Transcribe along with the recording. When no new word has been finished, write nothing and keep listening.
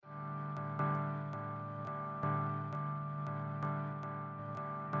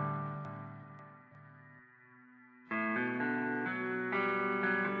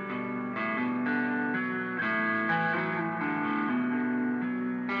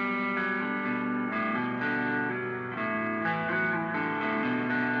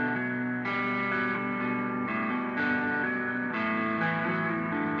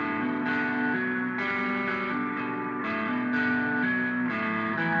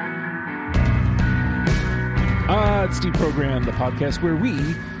It's Deprogram, the podcast where we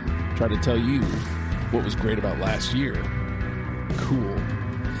try to tell you what was great about last year. Cool.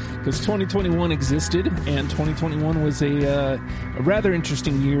 Because 2021 existed, and 2021 was a rather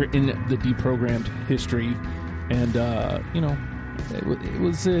interesting year in the Deprogrammed history. And, it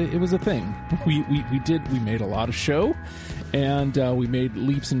was a thing. We made a lot of show, and we made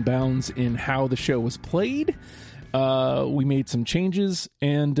leaps and bounds in how the show was played. We made some changes,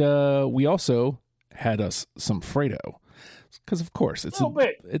 and we also had us some Fredo, because of course it's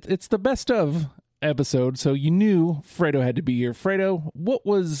the best of episode, so you knew Fredo had to be here. Fredo, what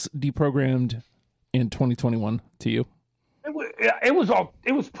was Deprogrammed in 2021 to you? It was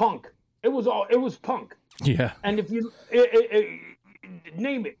punk. It was punk. Yeah. And if you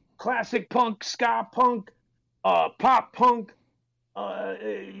name it, classic punk, ska punk, pop punk,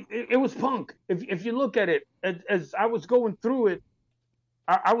 it was punk. If you look at it, as I was going through it,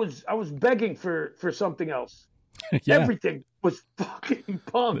 I was begging for something else. Yeah. Everything was fucking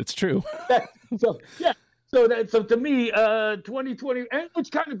punk. It's true. So to me, 2020, and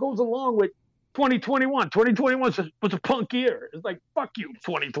which kind of goes along with 2021. 2021 was a punk year. It's like, fuck you,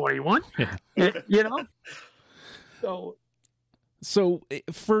 2021. Yeah. You know? So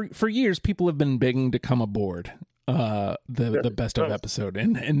for years, people have been begging to come aboard the best of episode,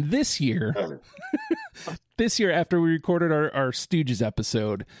 and this year, after we recorded our Stooges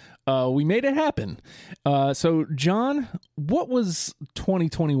episode, we made it happen. So John, what was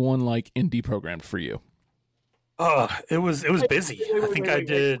 2021 like in Deprogrammed for you? It was busy. I think I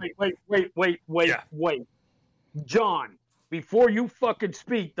did. Wait. John, before you fucking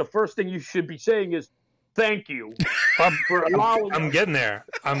speak, the first thing you should be saying is thank you for allowing. I'm getting there.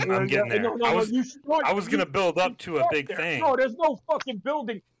 I'm getting there. No, I was gonna build up to a big thing. No, there's no fucking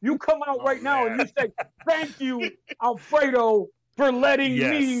building. You come out right now and you say thank you, Alfredo, for letting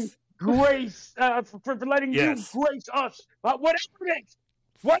me grace, for letting you grace us. Whatever it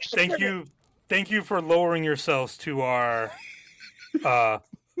is. Thank you for lowering yourselves to our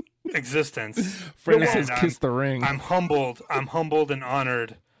existence. Fredo says kiss the ring. I'm humbled and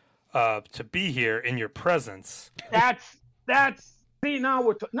honored to be here in your presence. That's see, now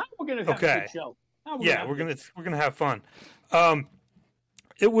we're gonna have a good show. We're gonna have fun.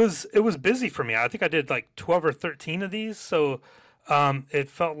 It was busy for me. I think I did like 12 or 13 of these, so it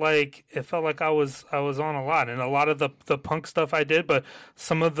felt like I was on a lot, and a lot of the punk stuff I did, but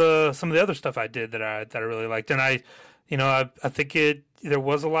some of the other stuff I did that I really liked, and I think there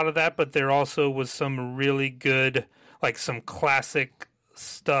was a lot of that, but there also was some really good, like some classic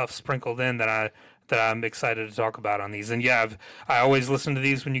stuff sprinkled in that I'm excited to talk about on these. And I always listen to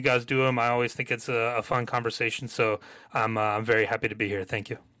these when you guys do them. I always think it's a fun conversation. So I'm very happy to be here. Thank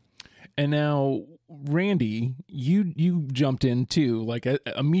you. And now, Randy, you jumped in too, like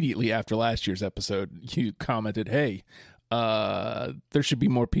immediately after last year's episode. You commented, "Hey, there should be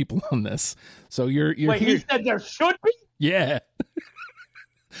more people on this." So you're Wait, here. He said there should be? Yeah.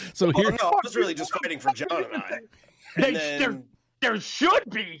 So here. No, I was really just fighting for John and I. There should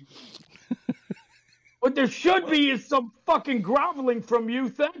be. What there should be is some fucking groveling from you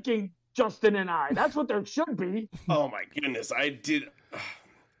thanking Justin and I. That's what there should be. Oh my goodness, I did.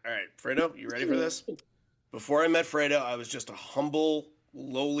 All right, Fredo, you ready for this? Before I met Fredo, I was just a humble,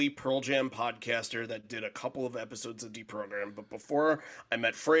 lowly Pearl Jam podcaster that did a couple of episodes of Deprogram. But before I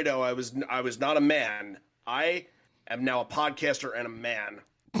met Fredo, I was not a man. I am now a podcaster and a man,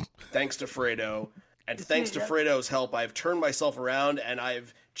 thanks to Fredo. And thanks to Fredo's help, I've turned myself around and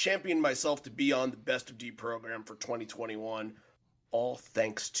I've championed myself to be on the Best of Deprogram for 2021. All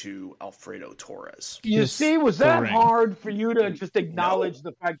thanks to Alfredo Torres. You see, was that hard for you to just acknowledge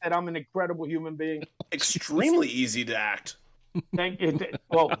the fact that I'm an incredible human being? Extremely easy to act. Thank you.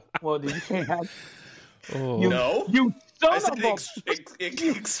 Well, did you say that? No. You I son said of a...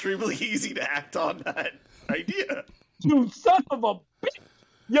 extremely easy to act on that idea. You son of a bitch.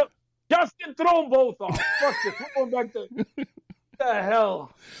 Justin, throw them both off. Fuck it. We're going back to... the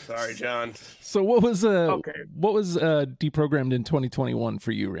hell? Sorry, John. So what was Deprogrammed in 2021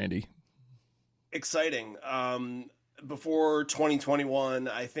 for you, Randy? Exciting. Before 2021,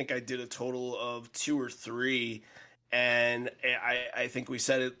 I think I did a total of 2 or 3, and I think we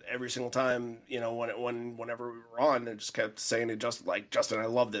said it every single time. Whenever we were on, I just kept saying to Justin, I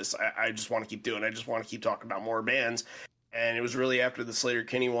love this. I just want to keep doing it. I just want to keep talking about more bands. And it was really after the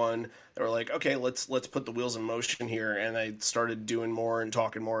Slater-Kinney one that we're like, okay, let's put the wheels in motion here. And I started doing more and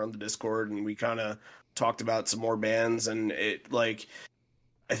talking more on the Discord, and we kind of talked about some more bands. And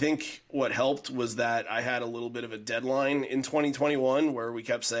I think what helped was that I had a little bit of a deadline in 2021 where we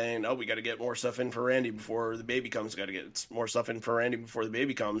kept saying, oh, we got to get more stuff in for Randy before the baby comes. Got to get more stuff in for Randy before the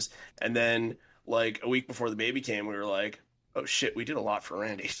baby comes. And then like a week before the baby came, we were like, oh shit, we did a lot for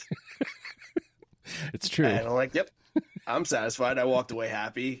Randy. It's true. And I'm like, yep, I'm satisfied. I walked away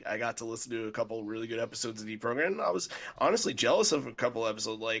happy. I got to listen to a couple really good episodes of Deprogrammed. I was honestly jealous of a couple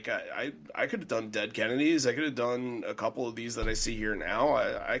episodes. Like I could have done Dead Kennedys. I could have done a couple of these that I see here now.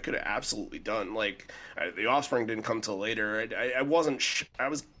 I could have absolutely done. Like The Offspring didn't come till later. I wasn't. I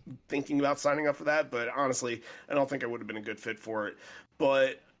was thinking about signing up for that, but honestly, I don't think I would have been a good fit for it.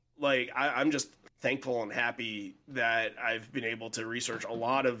 But like I'm just thankful and happy that I've been able to research a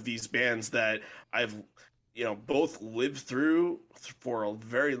lot of these bands that I've both lived through for a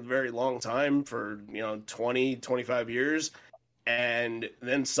very, very long time, for 20, 25 years, and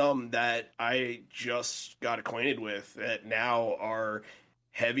then some that I just got acquainted with that now are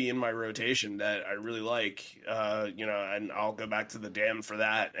heavy in my rotation that I really like, and I'll go back to The Damned for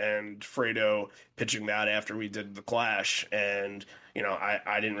that, and Fredo pitching that after we did The Clash. And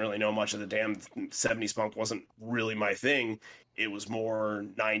I didn't really know much of The Damned. 70s punk wasn't really my thing. It was more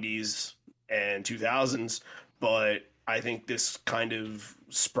 90s and 2000s, but I think this kind of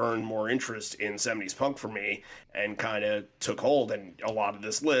spurned more interest in 70s punk for me and kind of took hold. And a lot of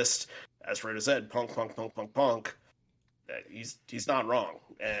this list, as Fredo said, punk, he's not wrong.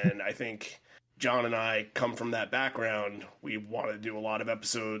 And I think John and I come from that background. We want to do a lot of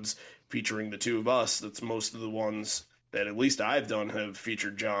episodes featuring the two of us. That's most of the ones that at least I've done have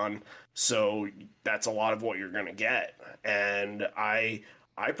featured John. So that's a lot of what you're going to get. And I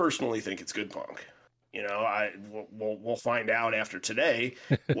personally think it's good punk. We'll find out after today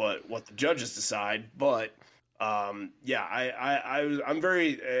what the judges decide. But I'm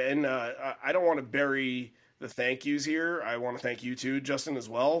very, and I don't want to bury the thank yous here. I want to thank you too, Justin, as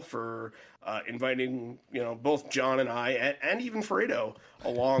well, for inviting both John and I and even Fredo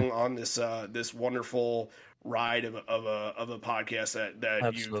along on this wonderful ride of a podcast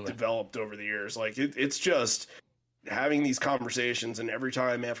that you've developed over the years. Like it's just having these conversations, and every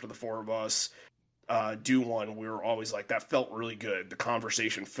time after the four of us do one, we were always like, that felt really good. The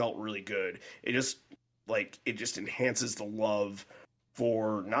conversation felt really good. It just enhances the love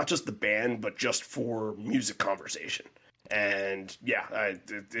for not just the band, but just for music conversation. And yeah,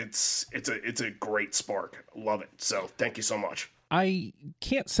 it's a great spark. Love it. So thank you so much. I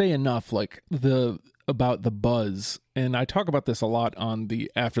can't say enough about the buzz, and I talk about this a lot on the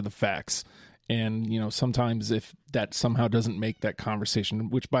After the Facts. And, sometimes if that somehow doesn't make that conversation,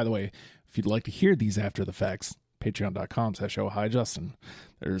 which, by the way, if you'd like to hear these After the Facts, patreon.com/ohijustin.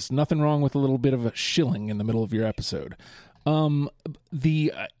 There's nothing wrong with a little bit of a shilling in the middle of your episode.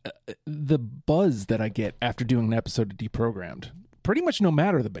 The buzz that I get after doing an episode of Deprogrammed, pretty much no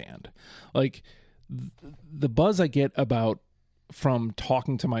matter the band, like the buzz I get from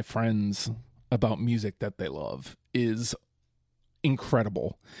talking to my friends about music that they love is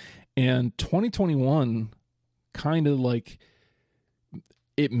incredible. And 2021 kind of like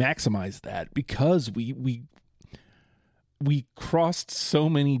it maximized that, because we crossed so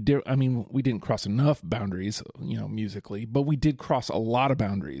many we didn't cross enough boundaries, musically, but we did cross a lot of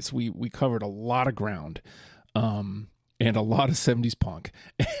boundaries. We covered a lot of ground, and a lot of 70s punk.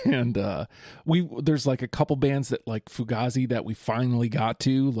 And there's like a couple bands that like Fugazi that we finally got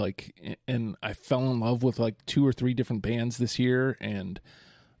to, like, and I fell in love with like 2 or 3 different bands this year, and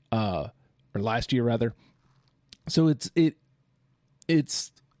or last year rather. So it's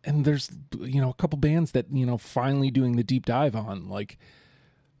and there's a couple bands that finally doing the deep dive on. Like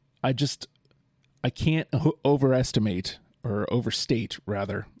I can't overestimate or overstate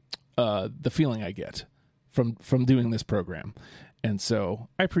rather the feeling I get from doing this program. And so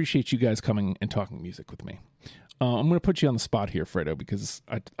I appreciate you guys coming and talking music with me. I'm going to put you on the spot here, Fredo, because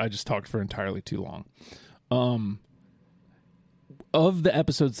I just talked for entirely too long. Of the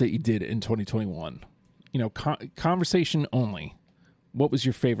episodes that you did in 2021, conversation only, what was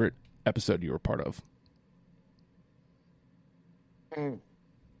your favorite episode you were part of?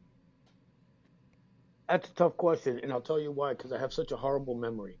 That's a tough question, and I'll tell you why. Because I have such a horrible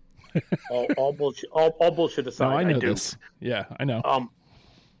memory. all bullshit. All bullshit aside, no, I know this. Yeah, I know.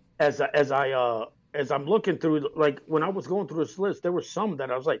 As I'm looking through, like when I was going through this list, there were some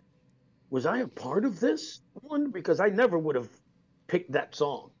that I was like, was I a part of this one? Because I never would have picked that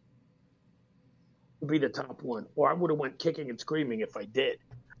song to be the top one, or I would have went kicking and screaming if I did.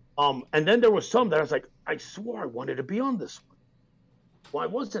 And then there was some that I was like, I swore I wanted to be on this one. Why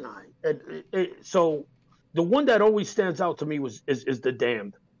wasn't I? So the one that always stands out to me is The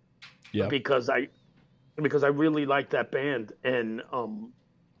Damned. Yeah. Because I really like that band, and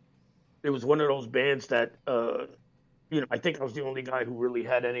it was one of those bands that I think I was the only guy who really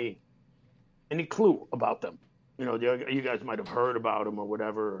had any clue about them. You guys might have heard about them or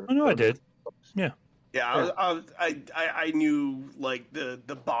whatever. I know I did. Yeah. Yeah, I knew like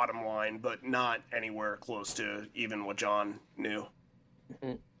the bottom line, but not anywhere close to even what John knew.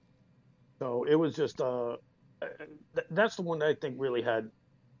 Mm-hmm. So it was just that's the one that I think really had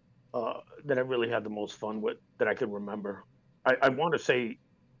that I really had the most fun with that I could remember. I want to say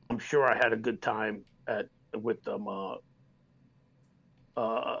I'm sure I had a good time with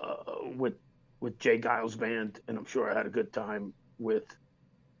with Jay Giles band, and I'm sure I had a good time with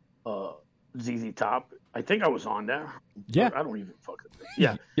ZZ Top. I think I was on there. Yeah, I don't even fucking.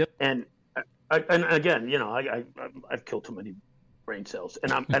 Yeah. Yep. And again, you know, I've killed too many brain cells,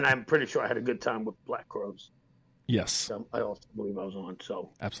 and I'm pretty sure I had a good time with Black Crowes. Yes. I also believe I was on. So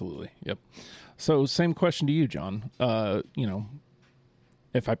absolutely. Yep. So same question to you, John. You know,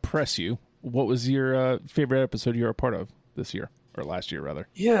 if I press you, what was your favorite episode you were a part of this year or last year rather?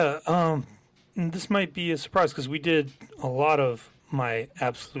 Yeah. This might be a surprise because we did a lot of my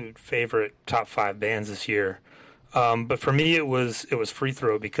absolute favorite top 5 bands this year. But for me, it was Free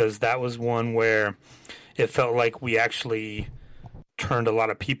Throw because that was one where it felt like we actually turned a lot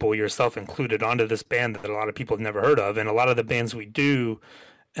of people, yourself included, onto this band that a lot of people have never heard of. And a lot of the bands we do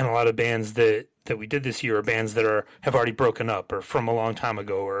and a lot of bands that we did this year are bands that have already broken up or from a long time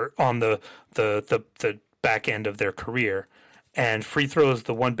ago or on the back end of their career. And Free Throw is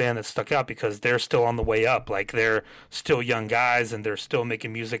the one band that stuck out because they're still on the way up. Like they're still young guys and they're still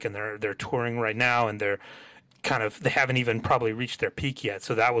making music and they're touring right now and they haven't even probably reached their peak yet.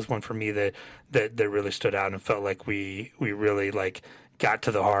 So that was one for me that really stood out and felt like we really like got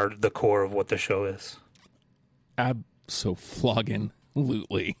to the core of what the show is.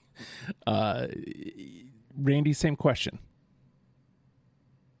 Abso-flogging-lutely. Randy, same question.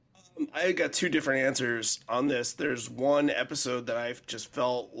 I got 2 different answers on this. There's one episode that I've just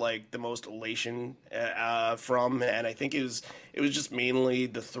felt like the most elation from, and I think it was just mainly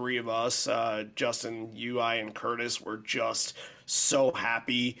the 3 of us, Justin, you, I, and Curtis, were just so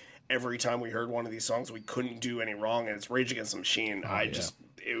happy every time we heard one of these songs. We couldn't do any wrong, and it's Rage Against the Machine.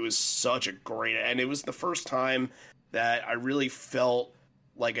 It was such a great, and it was the first time that I really felt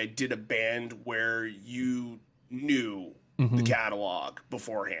like I did a band where you knew the catalog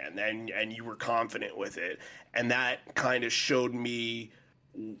beforehand and you were confident with it, and that kind of showed me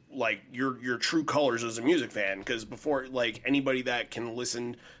like your true colors as a music fan, because before, like, anybody that can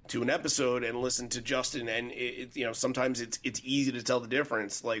listen to an episode and listen to Justin, and it you know, sometimes it's easy to tell the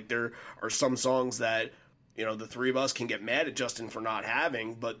difference. Like there are some songs that, you know, the 3 of us can get mad at Justin for not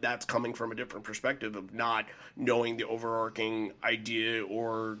having, but that's coming from a different perspective of not knowing the overarching idea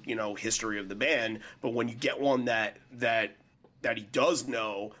or, you know, history of the band. But when you get one that he does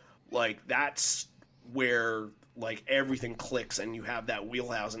know, like, that's where like everything clicks and you have that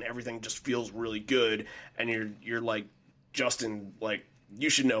wheelhouse and everything just feels really good. And you're like, Justin, like, you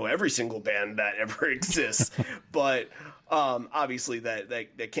should know every single band that ever exists. But obviously that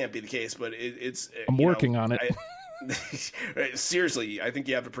can't be the case, but it's I'm working on it. Seriously, I think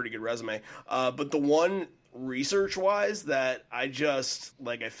you have a pretty good resume. But the one research wise that I just,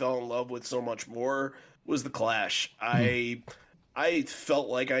 like, I fell in love with so much more was the Clash. I felt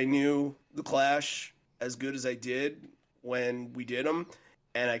like I knew the Clash as good as I did when we did them,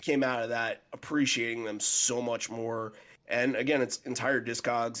 and I came out of that appreciating them so much more. And again, it's entire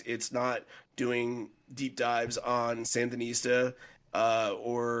discogs. It's not doing deep dives on Sandinista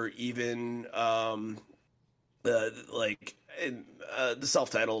or even the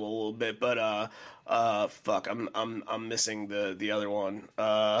self-titled a little bit, but fuck, I'm missing the other one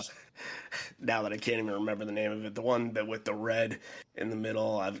now that I can't even remember the name of it. The one that with the red in the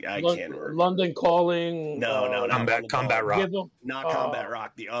middle, I can't remember. London Calling. No, not Combat Rock. Not Combat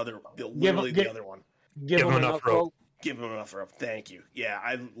Rock. The other, the other one. Give them enough rope. Give them enough rope. Thank you. Yeah,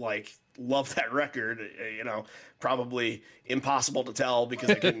 I love that record. You know, probably impossible to tell because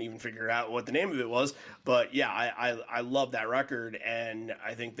I couldn't even figure out what the name of it was. But yeah, I love that record, and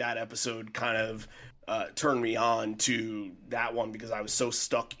I think that episode kind of turned me on to that one because I was so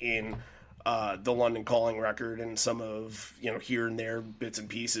stuck in the London Calling record and some of, you know, here and there bits and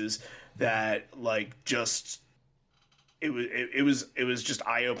pieces that, like, just it was just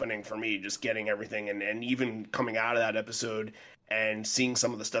eye-opening for me, just getting everything, and even coming out of that episode and seeing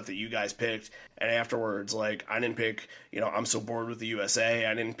some of the stuff that you guys picked, and afterwards, like, I didn't pick, you know, I'm So Bored with the USA,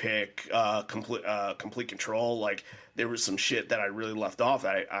 I didn't pick Complete Control. Like, there was some shit that I really left off.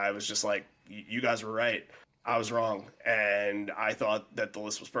 I was just like, you guys were right, I was wrong, and I thought that the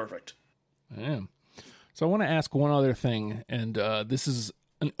list was perfect. Yeah. So I want to ask one other thing, and this is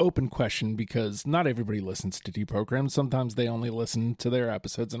an open question because not everybody listens to Deprogrammed. Sometimes they only listen to their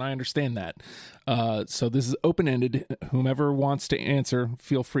episodes, and I understand that. So this is open-ended. Whomever wants to answer,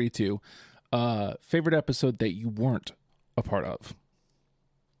 feel free to. Favorite episode that you weren't a part of?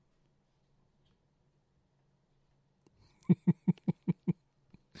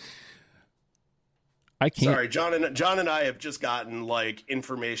 I can't. Sorry, John and I have just gotten like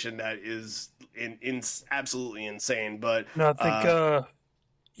information that is in absolutely insane. But No, I think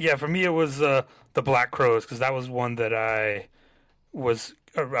yeah, for me it was the Black Crows, because that was one that I was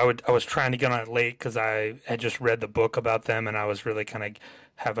trying to get on it late because I had just read the book about them and I was really kind of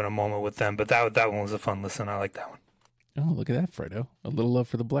having a moment with them. But that one was a fun listen. I like that one. Oh, look at that, Fredo! A little love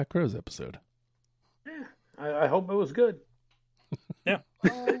for the Black Crows episode. Yeah, I hope it was good. Yeah.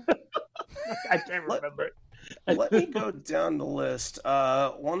 I can't remember it. Let me go down the list.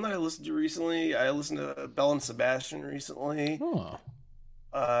 One that I listened to recently. I listened to Belle and Sebastian recently. Oh,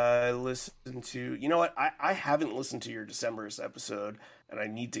 I listened to. You know what? I haven't listened to your December's episode, and I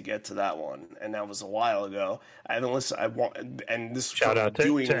need to get to that one. And that was a while ago. I haven't listened. I want. And this Shout out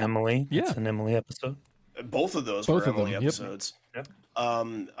to Emily. Yeah. It's an Emily episode. Both of those Both were of them, Emily yep. episodes. Yep.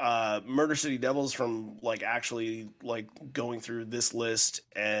 Murder City Devils, from like actually like going through this list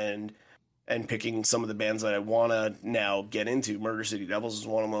and picking some of the bands that I want to now get into. Murder City Devils is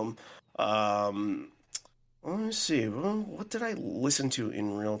one of them. Let me see. What did I listen to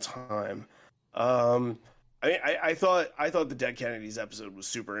in real time? I thought the Dead Kennedys episode was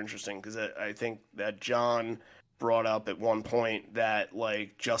super interesting because I think that John brought up at one point that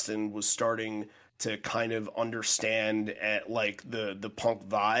like Justin was starting to kind of understand at like the punk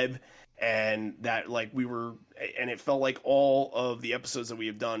vibe, and that like we were, and it felt like all of the episodes that we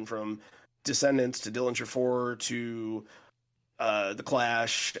have done, from Descendants to Dillinger 4 to The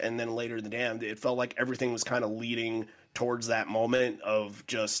Clash and then later The Damned, it felt like everything was kind of leading towards that moment of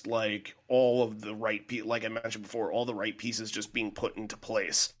just like all of the right like I mentioned before, all the right pieces just being put into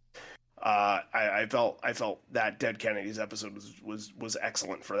place. I felt that Dead Kennedys episode was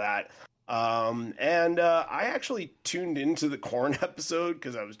excellent for that. And I actually tuned into the Korn episode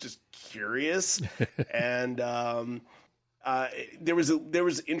because I was just curious, and there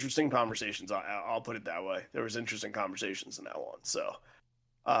was interesting conversations. I'll put it that way. There was interesting conversations in that one, so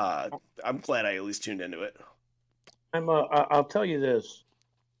I'm glad I at least tuned into it. I'll tell you this.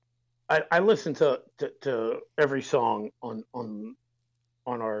 I listen to every song on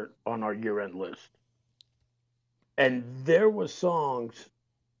our year-end list, and there was songs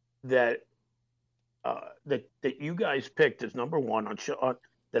that you guys picked as number one on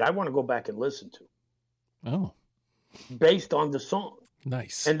that I want to go back and listen to. Oh, based on the song.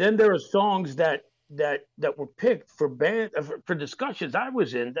 nice. And then there are songs that were picked for for discussions I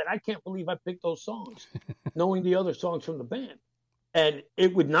was in that I can't believe I picked those songs, knowing the other songs from the band, and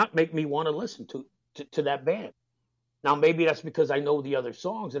it would not make me want to listen to that band. Now maybe that's because I know the other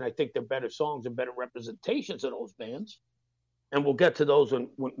songs and I think they're better songs and better representations of those bands, and we'll get to those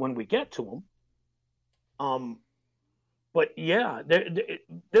when we get to them. But yeah,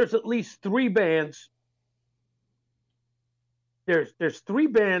 there's at least three bands. There's three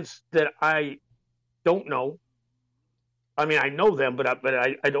bands that I don't know. I mean, I know them, but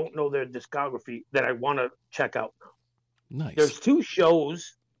I don't know their discography that I want to check out now. Nice. There's two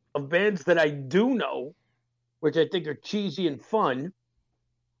shows of bands that I do know, which I think are cheesy and fun,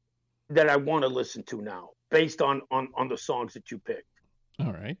 that I want to listen to now, based on the songs that you picked.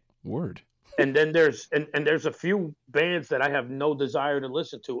 All right. Word. And then there's a few bands that I have no desire to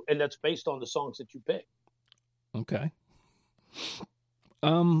listen to, and that's based on the songs that you picked. Okay.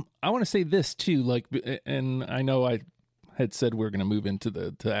 I want to say this too, like, and I know I had said we're going to move into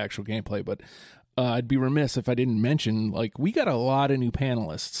the actual gameplay, but I'd be remiss if I didn't mention, like, we got a lot of new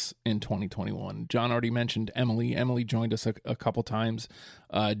panelists in 2021. John already mentioned Emily. Emily joined us a couple times.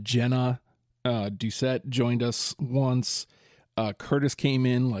 Jenna Doucette joined us once. Curtis came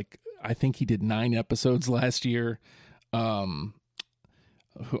in, like, I think he did 9 episodes last year.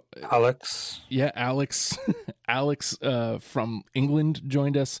 Alex. Yeah, Alex. Alex from England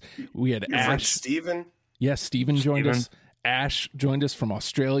joined us. We had Ash. Steven. Yes, Steven joined us. Ash joined us from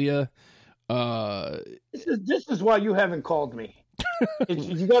Australia. This is why you haven't called me.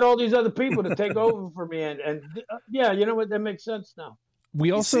 You got all these other people to take over for me, and yeah, you know what? That makes sense now.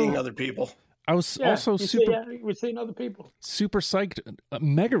 We also seeing other people. I was also we're seeing other people. Super psyched.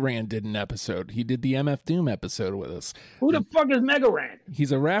 Megaran did an episode. He did the MF Doom episode with us. Who the fuck is Megaran?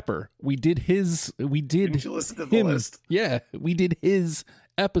 He's a rapper. Didn't you listen to the list? Yeah, we did his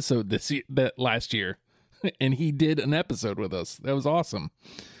episode last year, and he did an episode with us. That was awesome.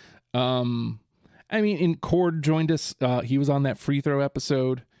 I mean, Cord joined us. He was on that free throw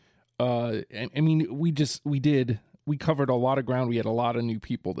episode. I mean, we covered a lot of ground. We had a lot of new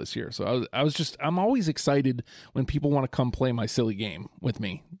people this year. So I'm always excited when people want to come play my silly game with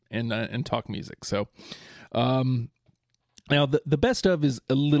me. and talk music. So, now the best of is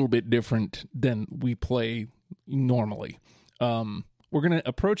a little bit different than we play normally. We're gonna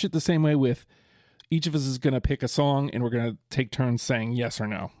approach it the same way. With each of us is gonna pick a song, and we're gonna take turns saying yes or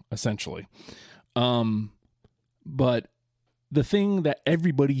no, essentially. But the thing that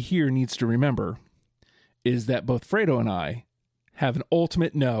everybody here needs to remember is that both Fredo and I have an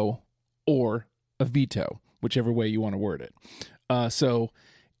ultimate no or a veto, whichever way you want to word it. So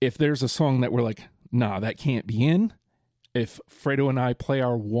if there's a song that we're like, nah, that can't be in, if Fredo and I play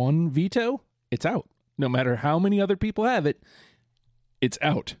our one veto, it's out. No matter how many other people have it, it's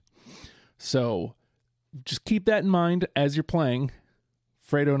out. So just keep that in mind as you're playing.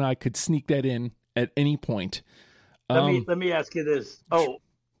 Fredo and I could sneak that in at any point. Let me ask you this. Oh,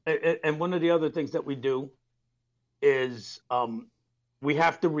 and one of the other things that we do is we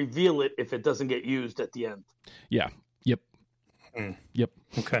have to reveal it if it doesn't get used at the end. Yeah. Yep. Yep.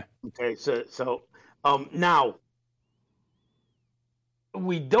 Okay. Okay. So now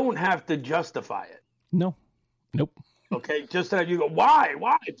we don't have to justify it. No. Nope. Okay. Just that you go, why?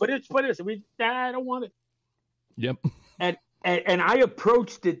 Put it. I don't want it. Yep. And I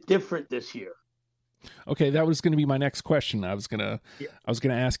approached it different this year. Okay, that was going to be my next question. I was gonna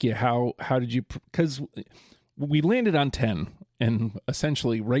ask you how did you, because we landed on 10, and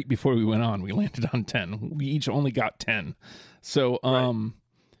essentially right before we went on, we landed on 10. We each only got 10. So, right.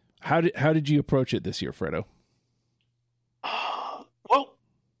 How did you approach it this year, Fredo? Well,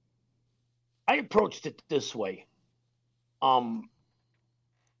 I approached it this way.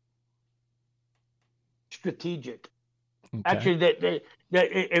 Strategic. Okay. Actually,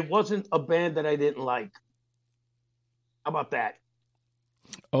 it wasn't a band that I didn't like. How about that?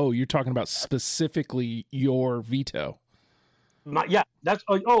 Oh, you're talking about specifically your veto. That's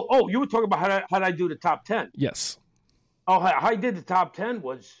you were talking about how did I do the top 10? Yes. Oh, how I did the top 10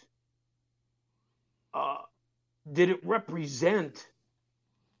 was, did it represent?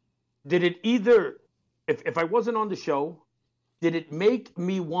 Did it either, if I wasn't on the show, did it make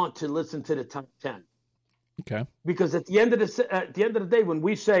me want to listen to the top 10? Okay. Because at the end of the day, when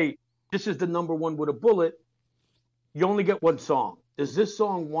we say this is the number one with a bullet, you only get one song. Does this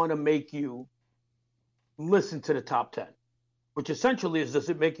song want to make you listen to the top 10? Which essentially is, does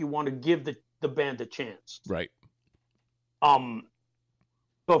it make you want to give the band a chance? Right. So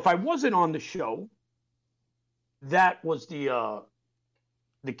if I wasn't on the show, that was the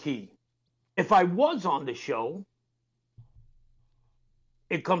key. If I was on the show,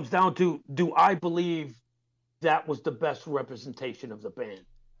 it comes down to, do I believe that was the best representation of the band?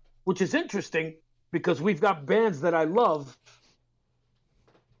 Which is interesting because we've got bands that I love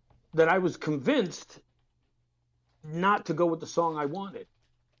that I was convinced not to go with the song I wanted.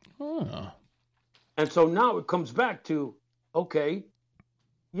 Huh. And so now it comes back to, okay,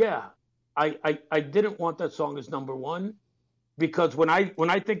 yeah, I didn't want that song as number one, because when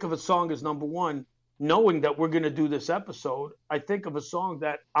I think of a song as number one, knowing that we're going to do this episode, I think of a song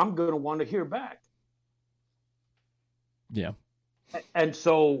that I'm going to want to hear back. Yeah. And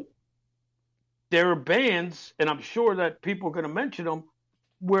so there are bands, and I'm sure that people are going to mention them,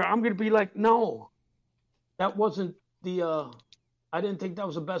 where I'm going to be like, no, that wasn't I didn't think that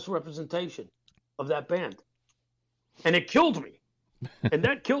was the best representation of that band. And it killed me. And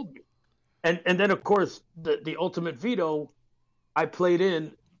that killed me. And then, of course, the ultimate veto I played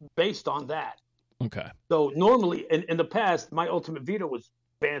in based on that. Okay. So normally, in the past, my ultimate veto was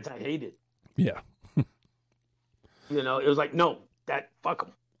bands I hated. Yeah. It was like, no, fuck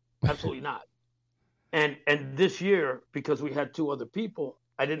them. Absolutely not. And this year, because we had two other people,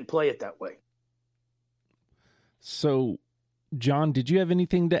 I didn't play it that way. So, John, did you have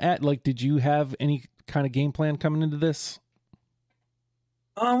anything to add? Like, did you have any kind of game plan coming into this?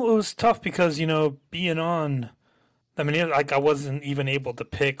 It was tough because, being on, I wasn't even able to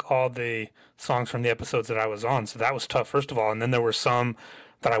pick all the songs from the episodes that I was on. So that was tough, first of all. And then there were some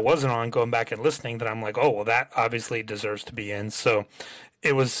that I wasn't on, going back and listening, that I'm like, oh, well, that obviously deserves to be in. So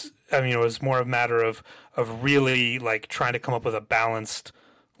it was more of a matter of really like trying to come up with a balanced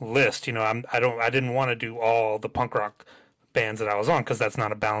list. I didn't want to do all the punk rock bands that I was on, because that's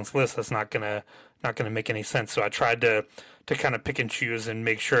not a balanced list. That's not gonna make any sense. So I tried to kind of pick and choose and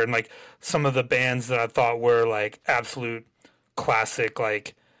make sure. And like some of the bands that I thought were like absolute classic,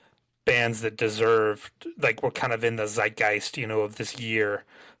 like bands that deserved, like were kind of in the zeitgeist, of this year.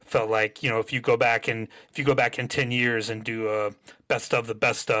 Felt like, if you go back in 10 years and do a best of the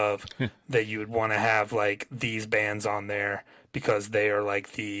best of, that you would want to have like these bands on there, because they are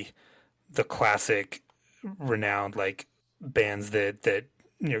like the classic, renowned like bands that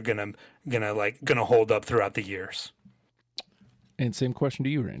you're gonna hold up throughout the years. And same question to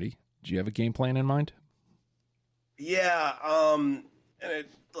you, Randy. Do you have a game plan in mind? Yeah, and it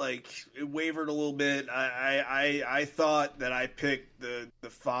wavered a little bit. I thought that I picked the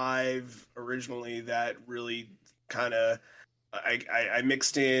 5 originally that really kind of I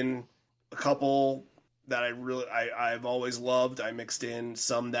mixed in a couple that I've always loved. I mixed in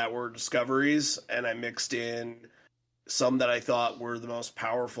some that were discoveries, and I mixed in some that I thought were the most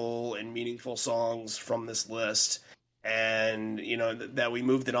powerful and meaningful songs from this list. And that we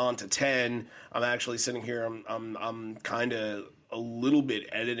moved it on to 10. I'm actually sitting here. I'm kind of a little bit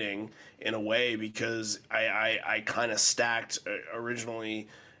editing in a way, because I kind of stacked originally.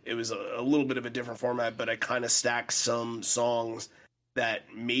 It was a little bit of a different format, but I kind of stacked some songs that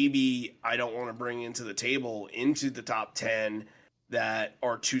maybe I don't want to bring into the table into the top 10 that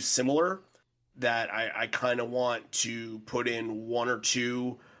are too similar, that I kind of want to put in 1 or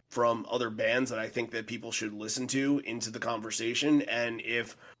 2 from other bands that I think that people should listen to into the conversation. And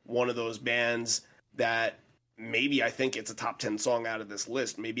if one of those bands that maybe I think it's a top 10 song out of this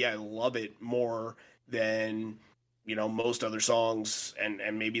list, maybe I love it more than, most other songs, and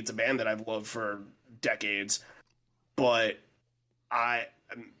maybe it's a band that I've loved for decades, but I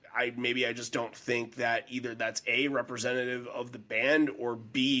maybe I just don't think that either that's A, representative of the band, or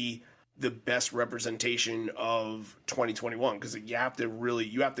B, the best representation of 2021, because you have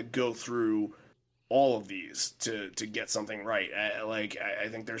to go through all of these to get something right. I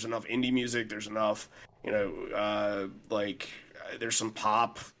think there's enough indie music, there's enough, there's some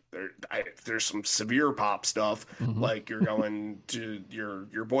pop, there's some severe pop stuff, like you're going to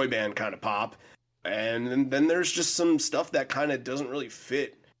your boy band kind of pop, and then there's just some stuff that kind of doesn't really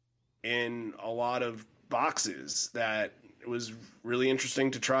fit in a lot of boxes that it was really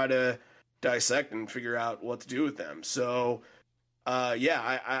interesting to try to dissect and figure out what to do with them. So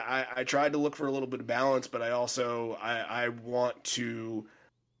I tried to look for a little bit of balance, but I also I want to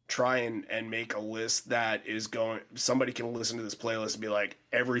try and make a list that is somebody can listen to this playlist and be like,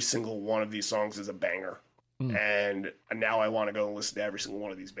 every single one of these songs is a banger. And now I want to go and listen to every single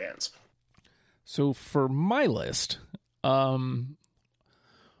one of these bands. So for my list, I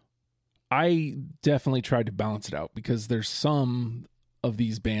definitely tried to balance it out, because there's some of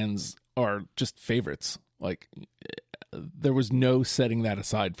these bands are just favorites. Like, there was no setting that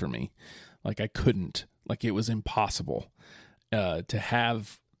aside for me. Like, I couldn't. Like, it was impossible to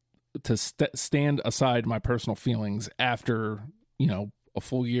stand aside my personal feelings after, a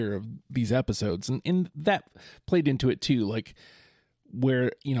full year of these episodes. And that played into it too. Like,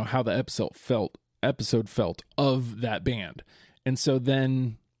 where, how the episode felt of that band. And so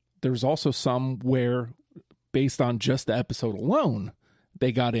then there's also some where, based on just the episode alone,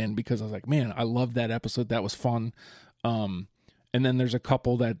 they got in, because I was like, man, I love that episode. That was fun. And then there's a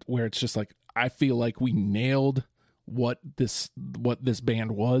couple where it's just like, I feel like we nailed what this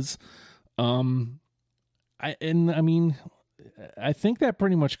band was. I think that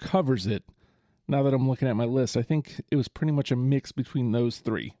pretty much covers it. Now that I'm looking at my list, I think it was pretty much a mix between those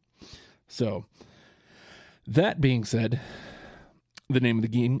 3. So that being said, the name of the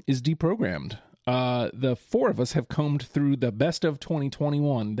game is Deprogrammed. The 4 of us have combed through the best of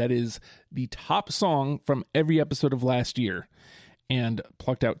 2021. That is the top song from every episode of last year, and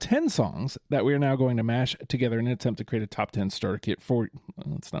plucked out 10 songs that we are now going to mash together in an attempt to create a top 10 starter kit for,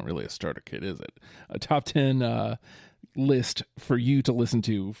 well, it's not really a starter kit, is it? A top 10 list for you to listen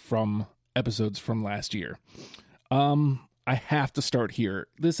to from episodes from last year. I have to start here.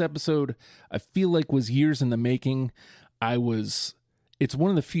 This episode, I feel like, was years in the making. It's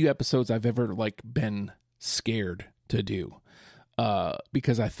one of the few episodes I've ever been scared to do,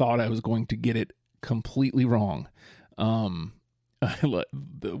 because I thought I was going to get it completely wrong.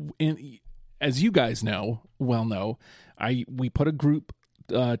 As you guys know, we put a group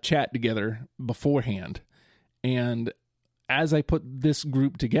chat together beforehand, and as I put this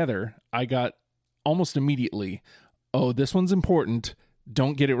group together, I got almost immediately, oh, this one's important.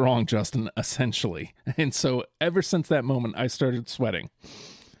 Don't get it wrong, Justin, essentially. And so ever since that moment, I started sweating.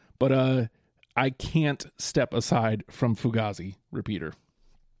 But I can't step aside from Fugazi, Repeater.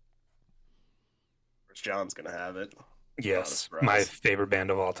 John's going to have it. Yes, my favorite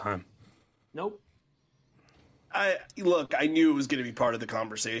band of all time. Nope. I knew it was going to be part of the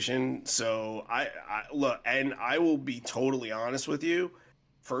conversation. So I will be totally honest with you.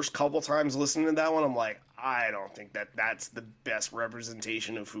 First couple times listening to that one, I'm like, I don't think that's the best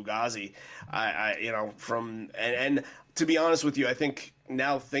representation of Fugazi. And to be honest with you, I think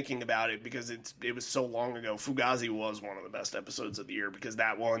now thinking about it, because it was so long ago, Fugazi was one of the best episodes of the year, because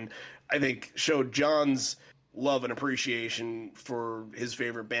that one, I think, showed John's love and appreciation for his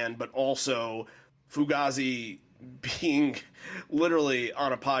favorite band, but also Fugazi being literally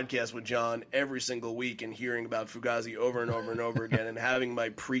on a podcast with John every single week and hearing about Fugazi over and over and over again and having my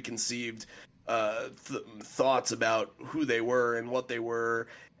preconceived thoughts about who they were and what they were,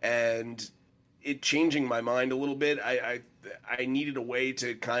 and it changing my mind a little bit. I needed a way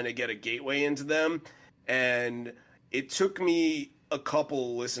to kind of get a gateway into them, and it took me a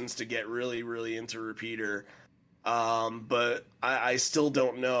couple listens to get really, really into Repeater. But I still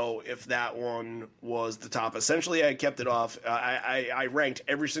don't know if that one was the top. Essentially, I kept it off. I ranked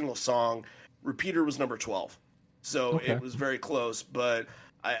every single song. Repeater was number 12. So Okay. it was very close, but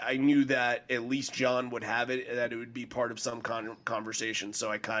I knew that at least John would have it, and that it would be part of some conversation.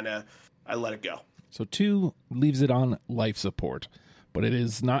 So I let it go. So 2 leaves it on life support, but it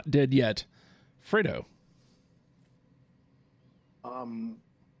is not dead yet. Fredo.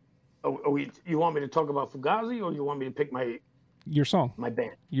 You want me to talk about Fugazi, or you want me to pick my Your song.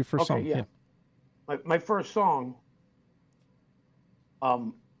 band? Your first song. Yeah. My first song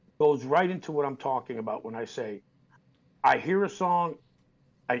goes right into what I'm talking about when I say I hear a song,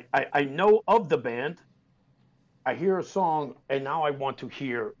 I know of the band, I hear a song, and now I want to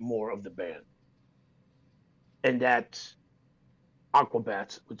hear more of the band. And that's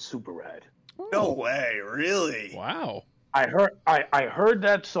Aquabats with Super Rad. No way, really? Wow. I heard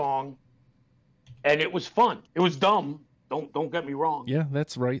that song, and it was fun. It was dumb. Don't get me wrong. Yeah,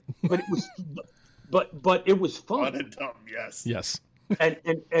 that's right. But it was, but it was Fun fun, and dumb, yes. Yes. and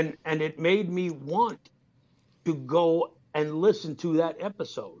it made me want to go and listen to that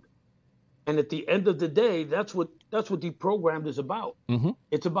episode. And at the end of the day, that's what Deprogrammed is about. Mm-hmm.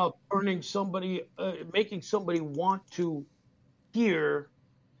 It's about turning somebody, making somebody want to hear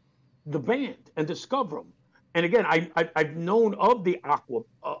the band and discover them. And again, I've known of the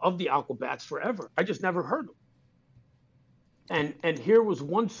Aquabats forever. I just never heard them. And here was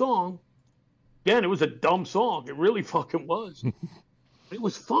one song. Again, it was a dumb song. It really fucking was. It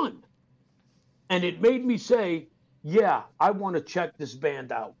was fun. And it made me say, yeah, I want to check this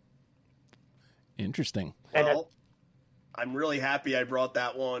band out. Interesting. And Well, I'm really happy I brought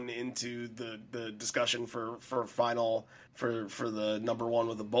that one into the discussion for the number one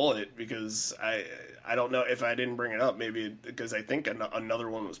with a bullet, because I don't know if I didn't bring it up, maybe because I think another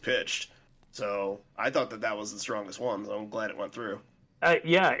one was pitched. So I thought that was the strongest one. So I'm glad it went through.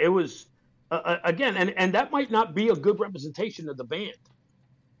 yeah, it was again, and that might not be a good representation of the band.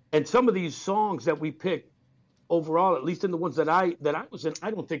 And some of these songs that we picked overall, at least in the ones that I was in,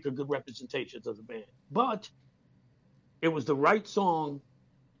 I don't think are good representations of the band. But it was the right song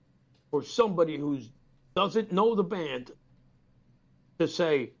for somebody who doesn't know the band to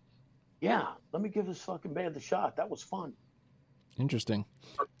say, yeah, let me give this fucking band a shot. That was fun. Interesting.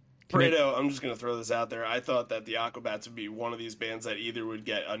 Fredo, I'm just going to throw this out there. I thought that the Aquabats would be one of these bands that either would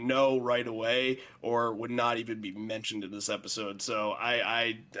get a no right away or would not even be mentioned in this episode. So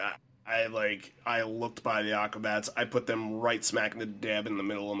I looked by the Aquabats. I put them right smack dab in the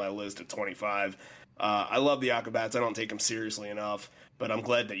middle of my list at 25. I love the Aquabats. I don't take them seriously enough, but I'm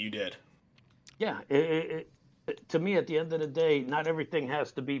glad that you did. Yeah, to me, at the end of the day, not everything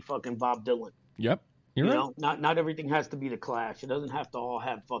has to be fucking Bob Dylan. Yep. You're You right. know, not everything has to be the Clash. It doesn't have to all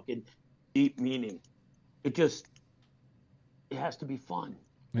have fucking deep meaning. It has to be fun.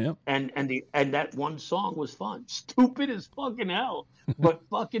 Yep. And that one song was fun. Stupid as fucking hell, but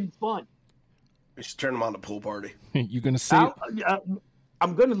fucking fun. We should turn them on to Pool Party. You're gonna see it.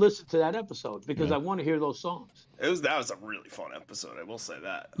 I'm going to listen to that episode because I want to hear those songs. That was a really fun episode. I will say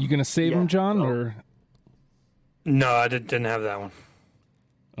that. You gonna save Yeah, him, John, well- or No, I didn't have that one.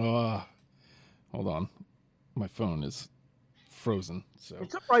 hold on, my phone is frozen. So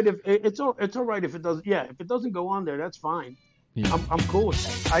It's all right if it's all right if it doesn't. Yeah, if it doesn't go on there, that's fine. yeah, I'm cool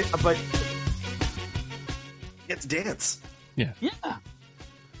with that. But Let's dance. yeah. yeah,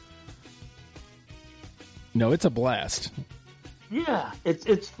 No, it's a blast. yeah,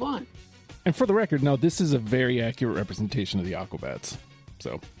 it's fun. And for the record, no, this is a very accurate representation of the Aquabats.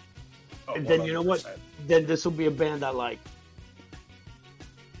 So Oh, And then you know what? 100%. Then this will be a band I like.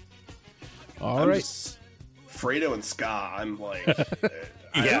 all I'm right. just- Fredo and ska, I'm like,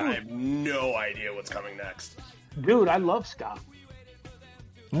 I have no idea what's coming next. Dude, I love ska.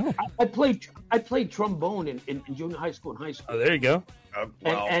 Oh, I played trombone in junior high school and high school. Oh, there you go.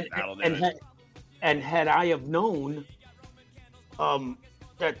 Well, that'll do it. Had I have known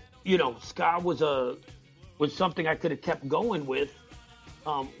that ska was something I could have kept going with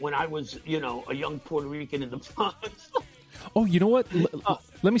when I was a young Puerto Rican in the Bronx. oh, you know what?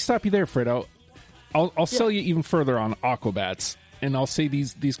 Let me stop you there, Fredo. I'll sell you even further on Aquabats, and I'll say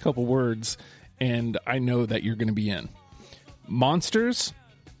these couple words, and I know that you're going to be in. Monsters,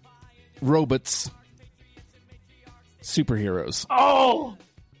 robots, Superheroes. Oh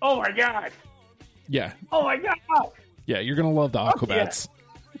my God. Yeah. Oh my God. Yeah, you're going to love the Aquabats.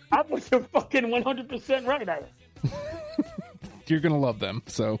 I was fucking 100% right at it. You're going to love them.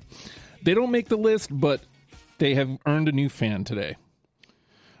 So they don't make the list, but they have earned a new fan today.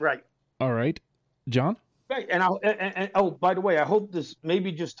 Right. All right. John? Right. And oh, by the way, I hope this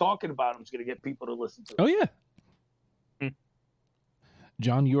maybe just talking about them is going to get people to listen to it. Oh, yeah.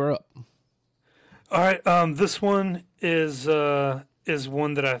 John, you are up. All right. This one is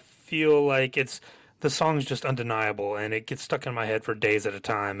one that I feel like the song's just undeniable, and it gets stuck in my head for days at a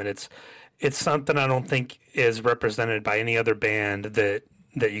time, and it's something I don't think is represented by any other band that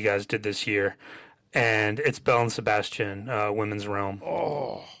you guys did this year, and it's Belle and Sebastian, Women's Realm.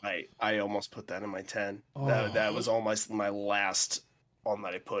 Oh, I almost put that in my 10. Oh. That was almost my last one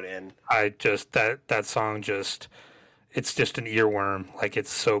that I put in. I just that song it's just an earworm. Like,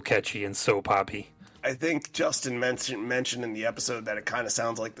 it's so catchy and so poppy. I think Justin mentioned in the episode that it kind of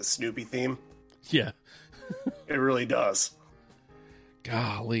sounds like the Snoopy theme. yeah. It really does.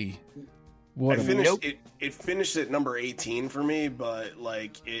 Golly. What It finished at number 18 for me, but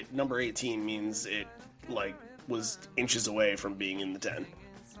like number 18 means it like was inches away from being in the 10.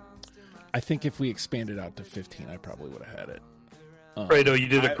 I think if we expanded out to 15, I probably would have had it. Fredo, you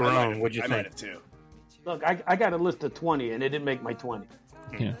did a groan. What'd you I think? might have too. Look, I got a list of 20, and it didn't make my 20.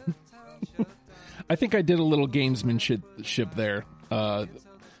 Yeah. I think I did a little gamesmanship there. I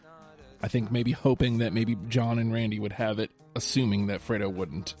think maybe hoping that maybe John and Randy would have it, assuming that Fredo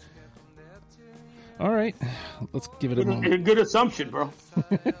wouldn't. All right, let's give it a moment. Good assumption, bro.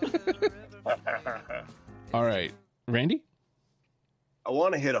 All right, Randy? I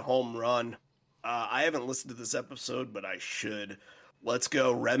want to hit a home run. I haven't listened to this episode, but I should. Let's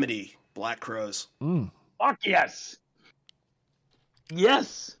go, Remedy, Black Crows. Fuck yes.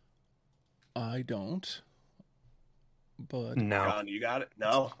 Yes. I don't. But No. John, you got it?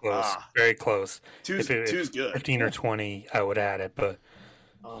 No? Close. Very close. Two's If it good. 15 or 20, I would add it, but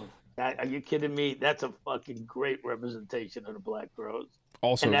Are you kidding me? That's a fucking great representation of the Black Crows.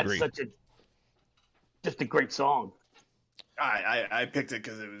 also And that's agree. just a great song. I picked it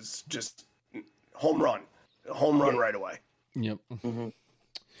because it was just home run. Home run right away. Yep. Mm-hmm.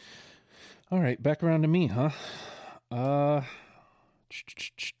 All right, back around to me, huh?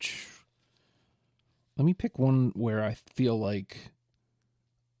 Let me pick one where I feel like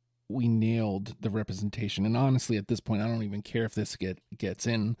we nailed the representation. And honestly, at this point, I don't even care if this gets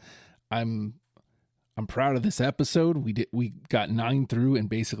in. I'm proud of this episode. We got 9 through, and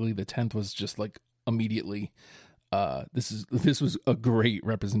basically the 10th was just like immediately. This was a great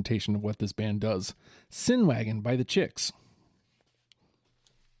representation of what this band does. Sin Wagon by the Chicks.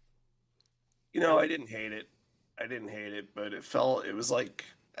 You know, I didn't hate it, but it was like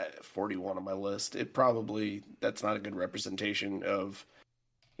 41 on my list. That's not a good representation of,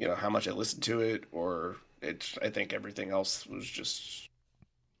 you know, how much I listened to it, or I think everything else was just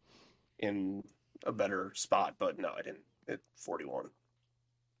in a better spot, but no, I didn't. 41.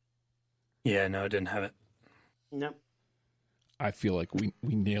 yeah, no, I didn't have it. Yep. I feel like we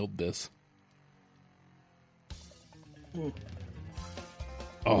nailed this.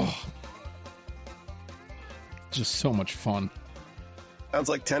 Oh, just so much fun. Sounds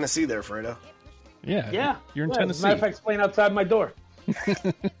like Tennessee there, Fredo. Yeah. You're in As a Tennessee. matter of fact, it's playing outside my door.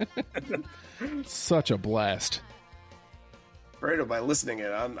 Such a blast. Fredo, by listening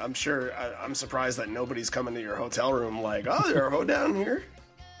it, I'm sure I'm surprised that nobody's coming to your hotel room like, oh, there's a hoe down here.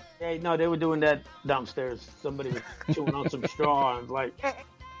 Hey, no, they were doing that downstairs. Somebody was chewing on some straw and was like,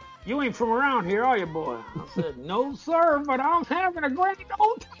 "You ain't from around here, are you, boy?" I said, "No, sir, but I'm having a great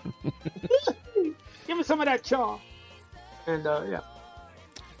old time." Give me some of that chaw. And, yeah.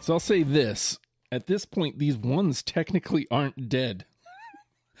 So I'll say this. At this point, these ones technically aren't dead.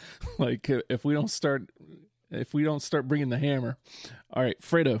 Like, if we don't start bringing the hammer. All right,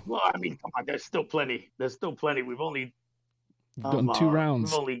 Fredo. Well, I mean, come on, there's still plenty. We've only You've done 2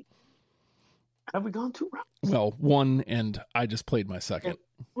 rounds. Have we gone 2 rounds? Well, 1, and I just played my second.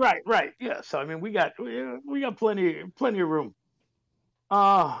 Right. Yeah. So I mean, we got plenty of room.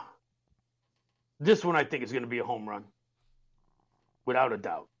 This one I think is going to be a home run, without a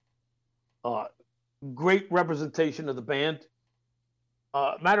doubt. Great representation of the band.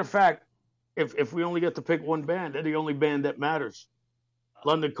 Matter of fact, if we only get to pick one band, they're the only band that matters.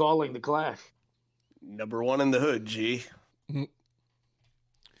 London Calling, The Clash. Number 1 in the hood, G.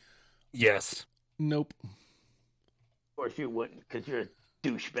 Yes. Nope. Of course you wouldn't, because you're a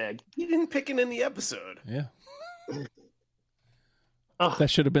douchebag. You didn't pick it in the episode. Yeah. Ugh. That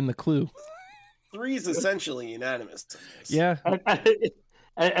should have been the clue. 3 is essentially unanimous. Yeah.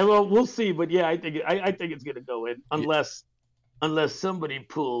 And well, we'll see. But yeah, I think it's gonna go in unless somebody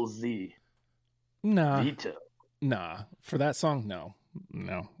pulls the Nah, veto. nah. For that song, no.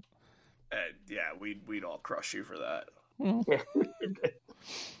 Yeah, we'd all crush you for that. Well.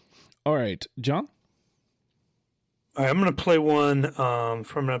 All right, John. All right, I'm going to play one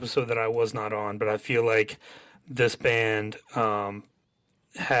from an episode that I was not on, but I feel like this band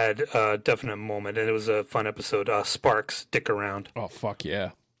had a definite moment, and it was a fun episode. Sparks, Stick Around. Oh, fuck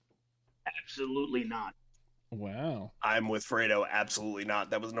yeah. Absolutely not. Wow. I'm with Fredo. Absolutely not.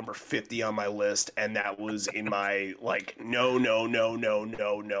 That was number 50 on my list, and that was in my, like, no.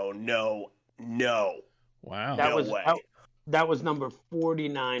 Wow. That was number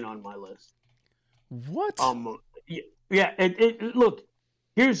 49 on my list. What? Yeah. Look,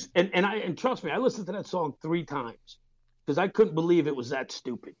 here's and trust me, I listened to that song 3 times because I couldn't believe it was that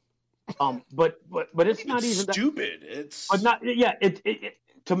stupid. But it's not even stupid. It's but not. Yeah. It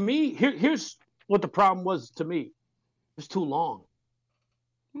to me, here's what the problem was. To me, it's too long.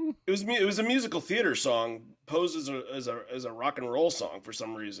 It was a musical theater song posed as a rock and roll song for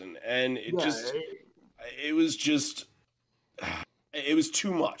some reason, and it was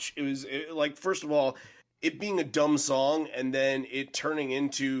too much. It was like, first of all, it being a dumb song, and then it turning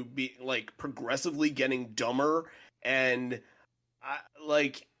into progressively getting dumber. And I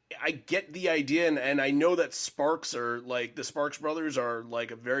get the idea, and I know that Sparks are the Sparks Brothers are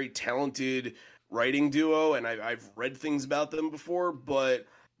like a very talented writing duo, and I've read things about them before, but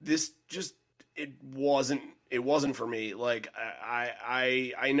this just it wasn't for me. Like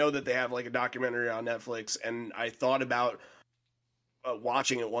I know that they have like a documentary on Netflix, and I thought about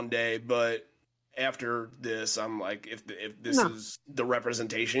watching it one day, but after this, I'm like, if this is the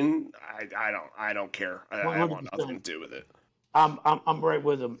representation, I don't care. I want nothing to do with it. I'm right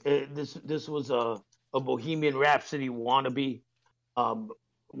with him. This was a Bohemian Rhapsody wannabe,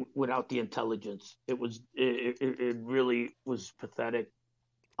 without the intelligence. It really was pathetic.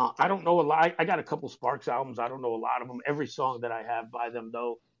 I don't know a lot. I got a couple Sparks albums. I don't know a lot of them. Every song that I have by them,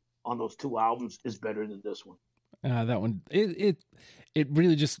 though, on those 2 albums is better than this one. That one, it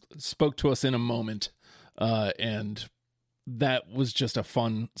really just spoke to us in a moment, and that was just a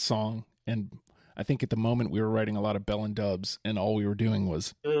fun song. And I think at the moment we were writing a lot of Bell and Dubs, and all we were doing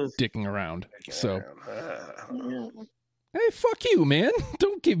was dicking around. So, hey, fuck you, man!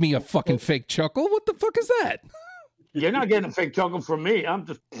 Don't give me a fucking fake chuckle. What the fuck is that? You're not getting a fake chuckle from me. I'm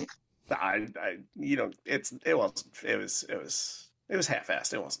just. It was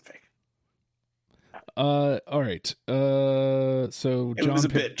half-assed. It wasn't fake. All right. So John was a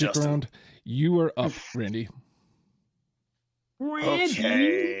bit, Justin. Around. You are up, Randy.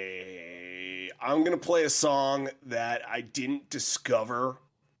 Okay. I'm gonna play a song that I didn't discover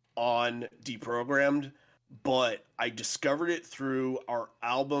on Deprogrammed, but I discovered it through our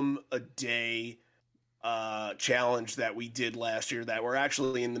album a day challenge that we did last year that we're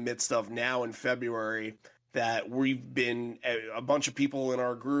actually in the midst of now in February. That we've been, a bunch of people in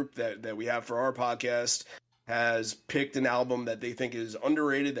our group that we have for our podcast has picked an album that they think is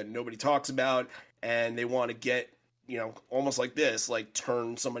underrated, that nobody talks about, and they want to get, almost like this, like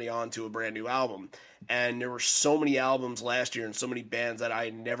turn somebody on to a brand new album. And there were so many albums last year and so many bands that I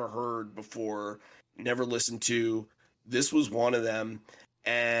had never heard before, never listened to. This was one of them.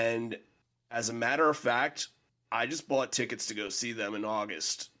 And as a matter of fact, I just bought tickets to go see them in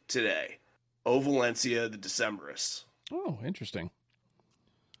August today. O Valencia, the Decemberists. Oh, interesting.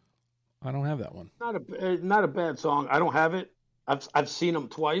 I don't have that one. Not a bad song. I don't have it. I've seen them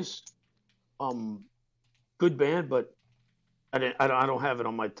twice. Good band, but I don't have it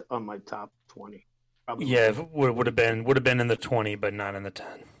on my top 20. Probably. Yeah, it would have been in the 20, but not in the 10.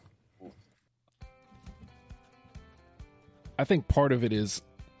 I think part of it is,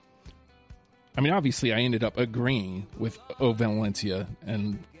 I mean, obviously I ended up agreeing with O Valencia,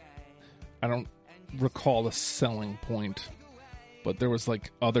 and I don't recall the selling point, but there was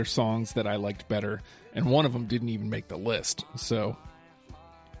like other songs that I liked better, and one of them didn't even make the list. So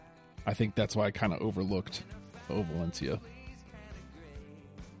I think that's why I kind of overlooked O Valencia.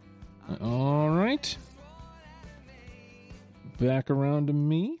 All right. Back around to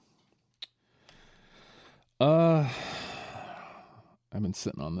me. I've been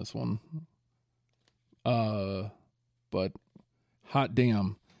sitting on this one. But hot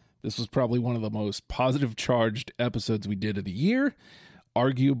damn. This was probably one of the most positive charged episodes we did of the year.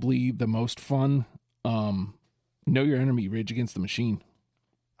 Arguably the most fun. Know Your Enemy, Rage Against the Machine.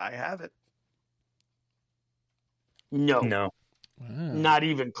 I have it. No. Wow. Not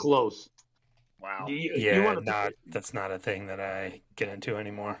even close. Wow. That's not a thing that I get into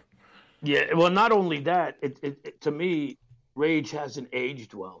anymore. Yeah, well, not only that, it to me, Rage hasn't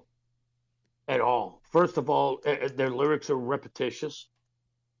aged well at all. First of all, their lyrics are repetitious.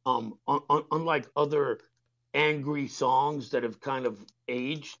 Unlike other angry songs that have kind of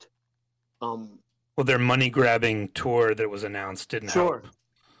aged. Well, their money grabbing tour that was announced didn't help.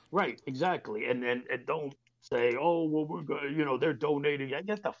 Right, exactly. And don't say, oh, well, we're going, they're donating.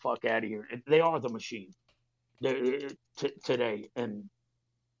 Get the fuck out of here. They are the machine today. And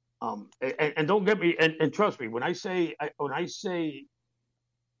don't get me, and trust me, when I say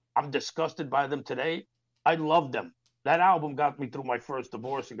I'm disgusted by them today, I love them. That album got me through my first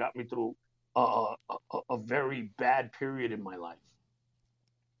divorce and got me through a very bad period in my life.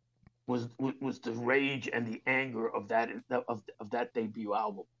 Was the rage and the anger of that debut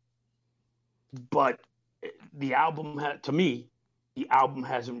album. But the album to me, the album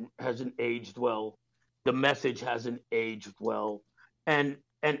hasn't aged well. The message hasn't aged well, and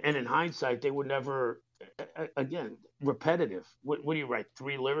in hindsight, they were never, again, repetitive. What do you write?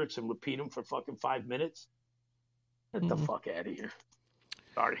 3 lyrics and repeat them for fucking 5 minutes? Get the fuck out of here.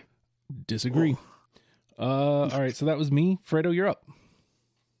 Sorry. Disagree. All right, so that was me. Fredo, you're up.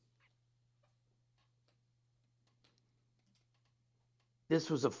 This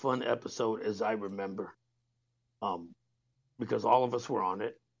was a fun episode, as I remember, because all of us were on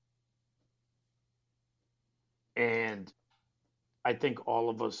it. And I think all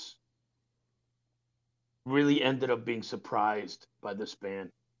of us really ended up being surprised by this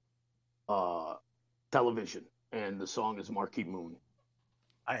band, Television, and the song is Marquee Moon.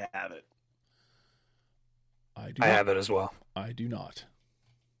 I have it. I have it as well. I do not.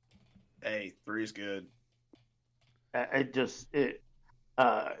 Hey, 3's good. That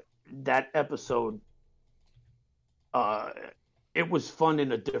episode, it was fun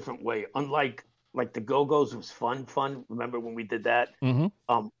in a different way. Unlike the Go-Go's was fun. Remember when we did that?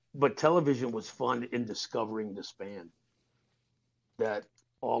 Mm-hmm. But Television was fun in discovering this band that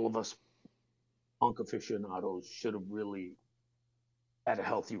all of us punk aficionados should have really had a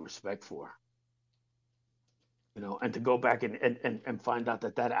healthy respect for. And to go back and find out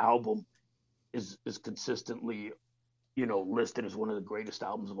that album is consistently, listed as one of the greatest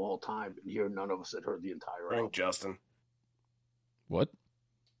albums of all time, and here none of us had heard the entire album. Justin. What?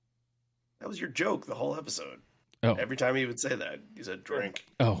 That was your joke the whole episode. Oh. Every time he would say that, he said drink.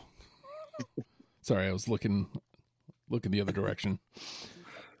 Oh. Sorry, I was looking the other direction.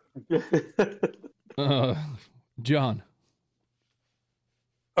 John.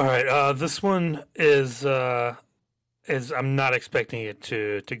 All right, this one is I'm not expecting it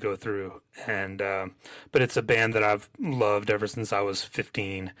to go through, and but it's a band that I've loved ever since I was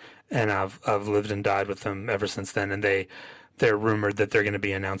 15, and I've lived and died with them ever since then. And they're rumored that they're going to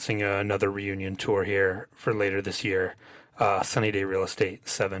be announcing another reunion tour here for later this year. Sunny Day Real Estate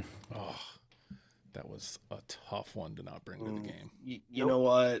 7. Oh, that was a tough one to not bring to the game. You know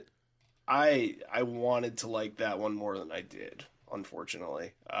what? I wanted to like that one more than I did.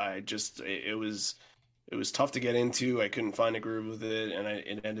 Unfortunately, it was tough to get into. I couldn't find a groove with it, and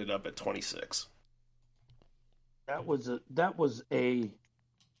it ended up at 26. That was a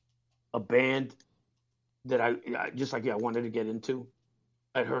band that I wanted to get into.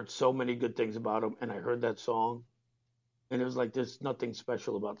 I'd heard so many good things about them, and I heard that song, and it was like there's nothing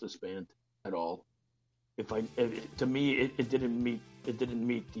special about this band at all. To me, it didn't meet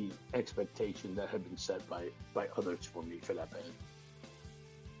the expectation that had been set by others for me for that band.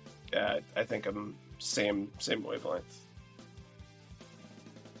 Yeah, I think I'm same wavelength.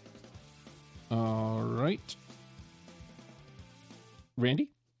 All right, Randy.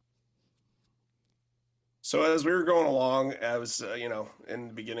 So as we were going along, I was in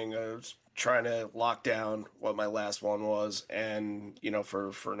the beginning, I was trying to lock down what my last one was, and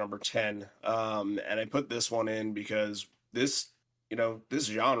for number 10, and I put this one in because this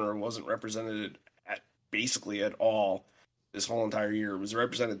genre wasn't represented basically at all this whole entire year. It was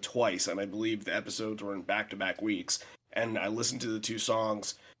represented twice, and I believe the episodes were in back-to-back weeks, and I listened to the 2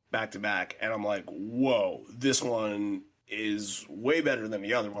 songs back-to-back, and I'm like, whoa, this one is way better than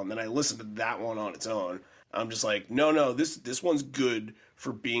the other one. Then I listened to that one on its own. I'm just like, no, this one's good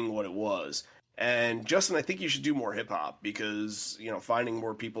for being what it was. And Justin, I think you should do more hip hop because, finding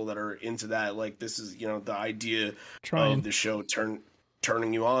more people that are into that, like this is, the idea of the show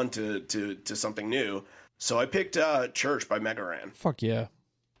turning you on to something new. So I picked Church by Mega Ran. Fuck yeah.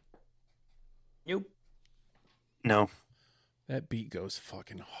 Nope. No. That beat goes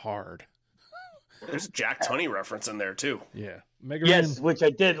fucking hard. There's a Jack Tunney reference in there too. Yeah. Mega Yes, Ran, which I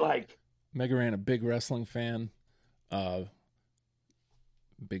did like. Mega Ran, a big wrestling fan,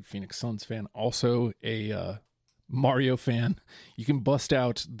 big Phoenix Suns fan, also a Mario fan. You can bust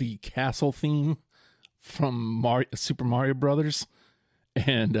out the castle theme from Super Mario Brothers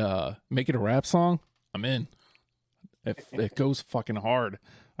and make it a rap song, I'm in. It goes fucking hard.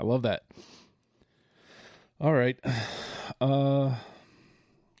 I love that. All right. So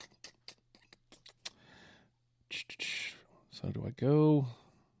do I go?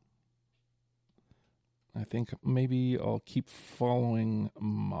 I think maybe I'll keep following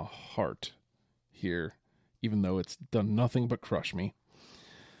my heart here, even though it's done nothing but crush me.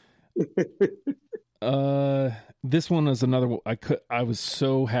 This one is another one. I was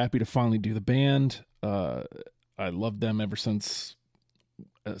so happy to finally do the band. I loved them ever since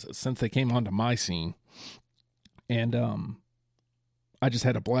they came onto my scene, and I just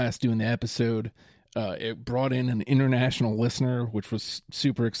had a blast doing the episode. It brought in an international listener, which was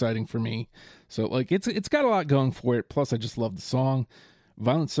super exciting for me. So like it's got a lot going for it. Plus, I just love the song.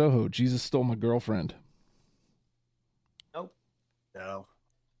 Violent Soho, Jesus Stole My Girlfriend. Nope.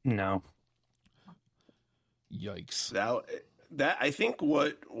 No. Yikes. That I think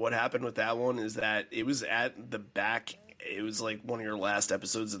what happened with that one is that it was at the back. It was like one of your last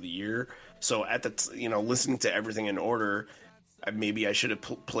episodes of the year. So at the listening to everything in order, maybe I should have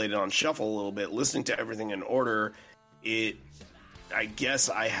played it on shuffle a little bit. Listening to everything in order, I guess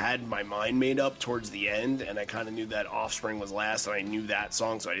I had my mind made up towards the end, and I kind of knew that Offspring was last, and I knew that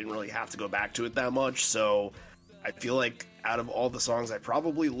song, so I didn't really have to go back to it that much. So I feel like out of all the songs I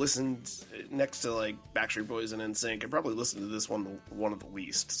probably listened, next to like Backstreet Boys and NSYNC, I probably listened to this one of the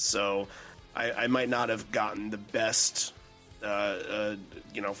least. So I might not have gotten the best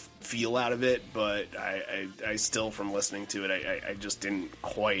feel out of it, but I still, from listening to it, I just didn't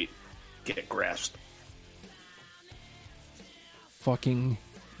quite get grasped. Fucking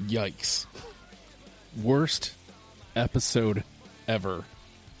yikes. Worst episode ever.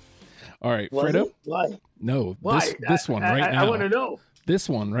 All right, Fredo. Why? No, Why? this one right now. I want to know. This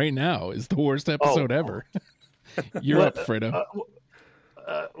one right now is the worst episode ever. You're up, Fredo.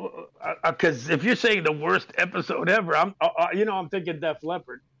 Because if you're saying the worst episode ever, I'm thinking Def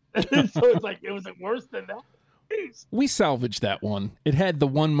Leppard. So it's like, it was worse than that. Jeez. We salvaged that one. It had the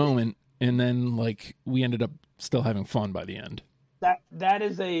one moment, and then like we ended up still having fun by the end.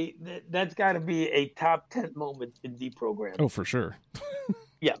 That's got to be a top 10 moment in deprogramming. Oh, for sure.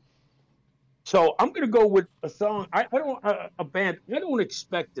 Yeah. So I'm going to go with a song. I don't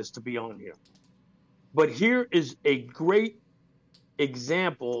expect this to be on here, but here is a great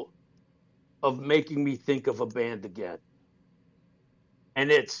example of making me think of a band again.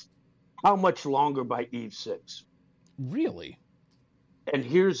 And it's How Much Longer by Eve 6. Really? And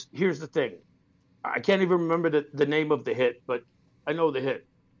here's the thing. I can't even remember the name of the hit, but I know the hit.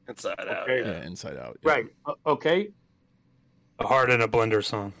 Inside Out. Okay. Yeah, Inside Out. Yeah. Right. Okay. A Heart in a Blender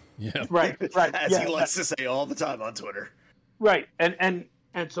song. Yeah. Right. As he likes to say all the time on Twitter. Right. And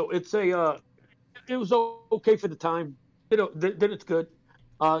so it's it was okay for the time. Did its good.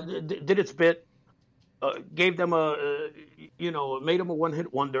 Did its bit. Gave them made them a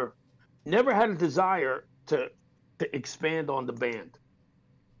one-hit wonder. Never had a desire to expand on the band.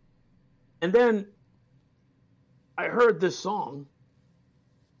 And then I heard this song,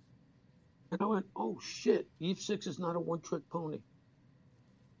 and I went, "Oh shit! Eve 6 is not a one-trick pony."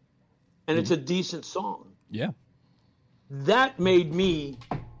 And it's a decent song. Yeah. That made me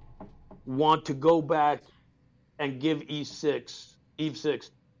want to go back and give Eve 6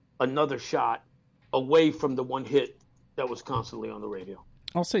 another shot away from the one hit that was constantly on the radio.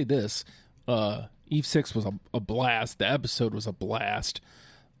 I'll say this. Eve 6 was a blast. The episode was a blast.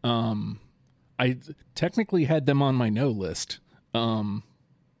 I technically had them on my no list. I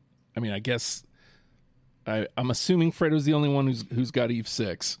guess I'm assuming Fredo's the only one who's got Eve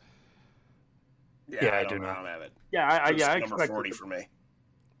 6. Yeah, I do not. I don't have it. Yeah, I number expected 40 it. for me.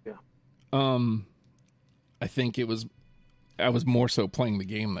 Yeah. I think I was more so playing the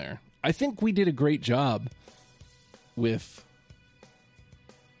game there. I think we did a great job with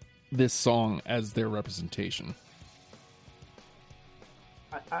this song as their representation.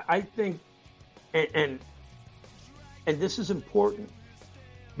 I think, and this is important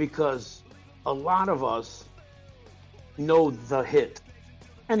because a lot of us know the hit,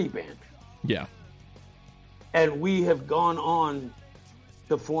 any band. Yeah. And we have gone on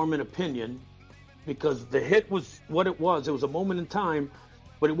to form an opinion because the hit was what it was. It was a moment in time,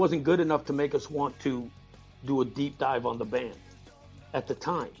 but it wasn't good enough to make us want to do a deep dive on the band at the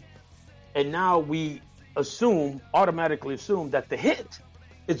time. And now we automatically assume that the hit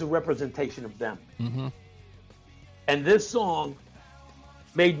is a representation of them. Mm-hmm. And this song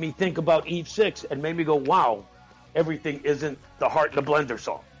made me think about Eve 6 and made me go, wow, everything isn't the Heart in the Blender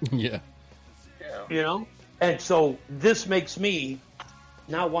song. Yeah. You know? And so this makes me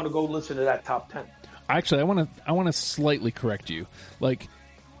now want to go listen to that top 10. actually, I want to slightly correct you. Like,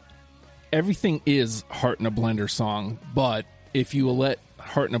 everything is Heart in a Blender song, but if you let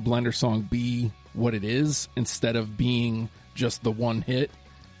Heart in a Blender song be what it is instead of being just the one hit,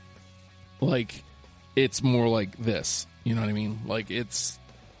 like, it's more like this. You know what I mean? Like,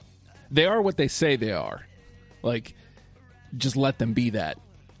 they are what they say they are. Like, just let them be that,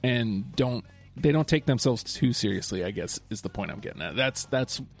 and they don't take themselves too seriously, I guess, is the point I'm getting at. That's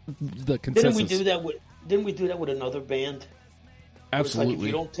the consensus. Didn't we do that with another band? Absolutely. Like, if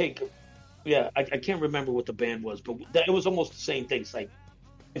you don't take, I can't remember what the band was, but it was almost the same thing. It's like,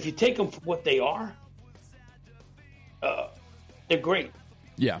 if you take them for what they are, they're great.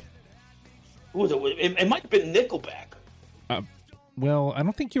 Yeah. Who was it? It might have been Nickelback. Well, I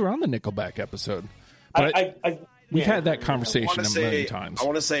don't think you were on the Nickelback episode. But we've had that conversation a million times. I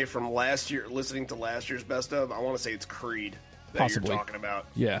want to say from last year, listening to last year's best of, I want to say it's Creed that Possibly. you're talking about.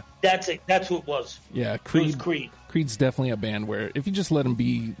 Yeah. That's it. That's who it was. Yeah, It was Creed. Creed's definitely a band where if you just let them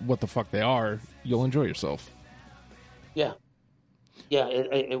be what the fuck they are, you'll enjoy yourself. Yeah. Yeah,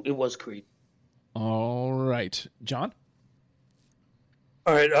 it was Creed. All right. John?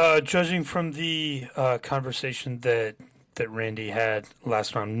 All right. Judging from the conversation that Randy had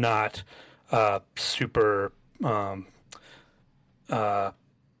last round, not super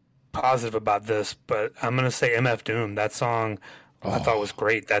positive about this, but I'm going to say MF Doom. That song I thought was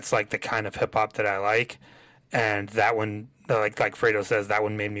great. That's like the kind of hip hop that I like. And that one, like Fredo says, that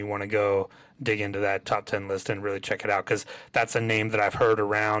one made me want to go dig into that top 10 list and really check it out, because that's a name that I've heard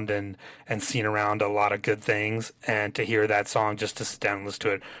around and seen around a lot of good things. And to hear that song, just to sit down and listen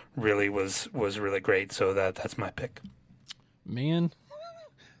to it, really was really great. So that's my pick. Man,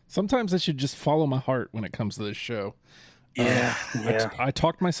 sometimes I should just follow my heart when it comes to this show. Yeah, I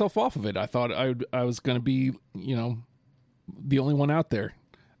talked myself off of it. I thought I was going to be, the only one out there.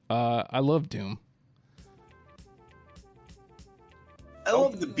 I love Doom. I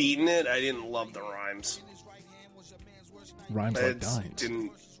love the beat in it. I didn't love the rhymes. Rhymes like dimes.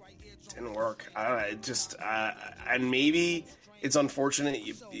 Didn't work. I don't know. It just and maybe it's unfortunate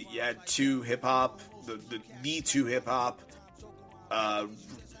you had two hip hop, the two hip hop,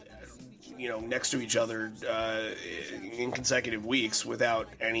 next to each other in consecutive weeks without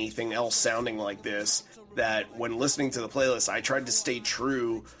anything else sounding like this. That when listening to the playlist, I tried to stay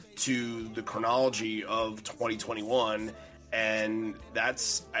true to the chronology of 2021, and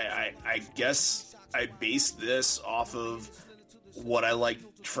that's I guess I based this off of what I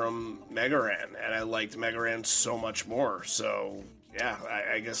liked from Mega Ran, and I liked Mega Ran so much more. So yeah,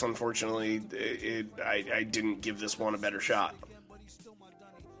 I guess unfortunately I didn't give this one a better shot.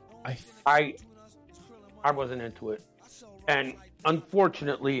 I wasn't into it, and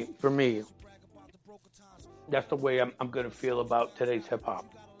unfortunately for me, that's the way I'm going to feel about today's hip hop.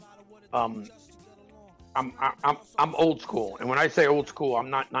 I'm old school, and when I say old school, I'm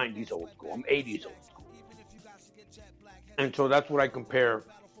not 90s old school. I'm 80s old school, and so that's what I compare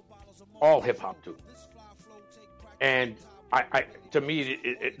all hip hop to. And I to me,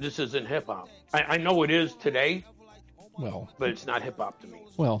 this isn't hip hop. I know it is today. Well, but it's not hip hop to me.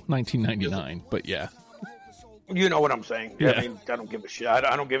 Well, 1999, but yeah. You know what I'm saying? Yeah. I mean, I don't give a shit.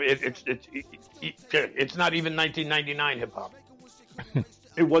 I don't give it. It's not even 1999 hip hop.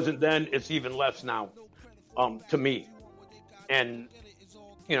 It wasn't then. It's even less now, to me. And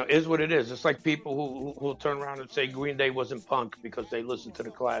is what it is. It's like people who turn around and say Green Day wasn't punk because they listened to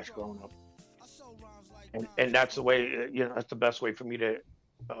the Clash growing up. And that's the way. That's the best way for me to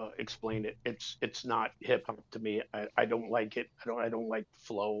explain it. It's not hip hop to me. I don't like it. I don't like the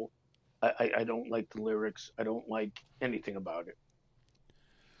flow. I don't like the lyrics. I don't like anything about it.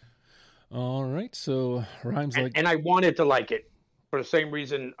 All right, so rhymes like, and I wanted to like it for the same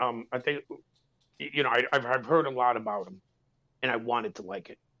reason. I think I've heard a lot about him, and I wanted to like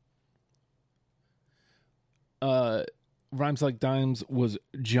it. Rhymes Like Dimes was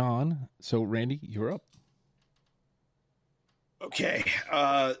John. So Randy, you're up. Okay.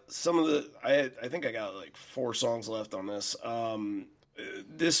 Some of I think I got like 4 songs left on this.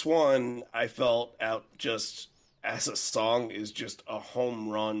 This one I felt out just as a song is just a home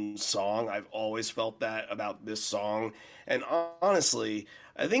run song. I've always felt that about this song. And honestly,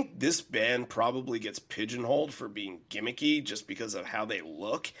 I think this band probably gets pigeonholed for being gimmicky just because of how they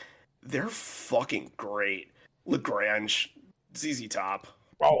look. They're fucking great. Lagrange, ZZ Top.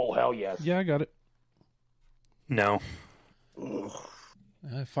 Oh, hell yes. Yeah, I got it. No. Ugh.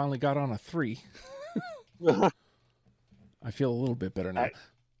 I finally got on a 3. I feel a little bit better now.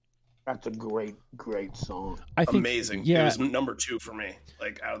 That's a great song. I think, Amazing. Yeah, It was number 2 for me,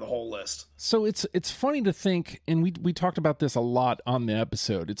 like out of the whole list. so it's funny to think, and we talked about this a lot on the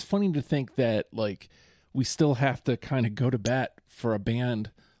episode. It's funny to think that like we still have to kind of go to bat for a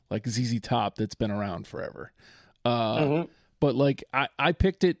band like ZZ Top that's been around forever. But like I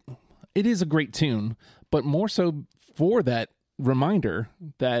picked it. It is a great tune, but more so for that reminder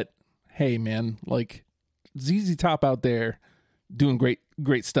that, hey man, like ZZ Top out there doing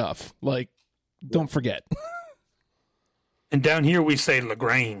great stuff. Like, don't forget. And down here we say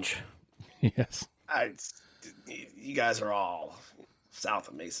LaGrange. Yes. You guys are all south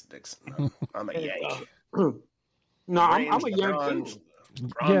of Mason-Dixon. I'm a Yank. No, I'm a Range, Yank Orange, too.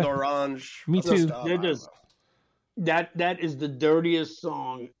 Grand Yeah. Orange. Me other too. stuff, They're I don't just- know. That is the dirtiest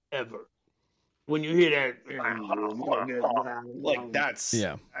song ever. When you hear that, Like that's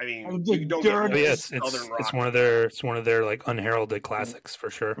Yeah. I mean, I'm you just don't dirty. Oh, get yeah, Southern rock. it's one of their like unheralded classics for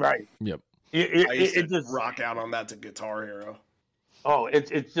sure. right. Yep. I used to It just rock out on that to Guitar Hero.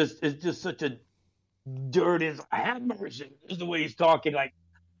 it's just such a dirty. Have mercy is the way he's talking. Like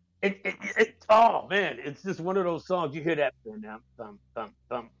oh man, it's just one of those songs. You hear that and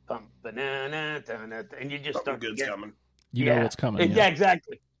you just Something start to good's get. coming. You know what's coming. Yeah, Yeah.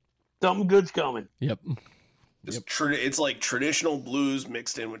 exactly. Something good's coming. Yep. It's like traditional blues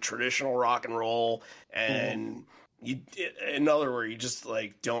mixed in with traditional rock and roll, and another where you just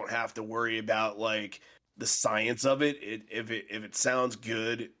like don't have to worry about like the science of it. If it sounds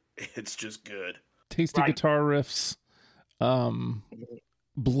good, it's just good. Tasty Right. guitar riffs,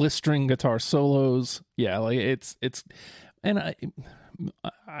 blistering guitar solos. Yeah, like it's and I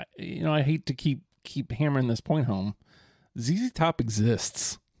I hate to keep hammering this point home. ZZ Top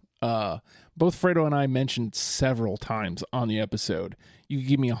exists. Both Fredo and I mentioned several times on the episode. You could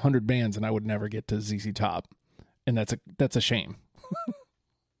give me 100 bands and I would never get to ZZ Top, and that's a shame.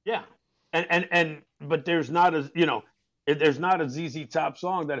 Yeah, and but there's not there's not a ZZ Top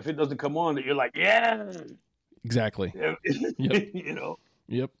song that if it doesn't come on that you're like Exactly. Yep. you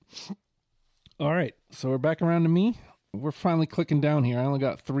Yep. All right, so we're back around to me. We're finally clicking down here. I only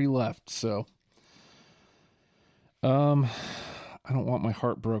got 3 left, so I don't want my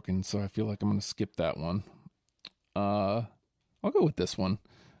heart broken, so I feel like I'm going to skip that one. I'll go with this one.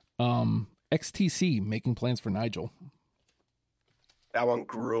 XTC, Making Plans for Nigel. That one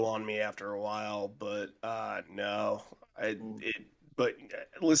grew on me after a while, but no, but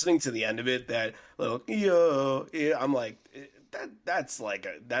listening to the end of it, that little yeah, I'm like that's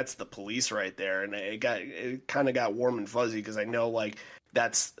the Police right there, and it kind of got warm and fuzzy because I know like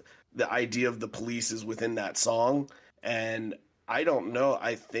that's the idea of the Police is within that song, and I don't know.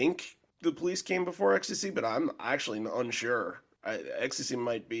 I think the Police came before XTC, but I'm actually unsure. XTC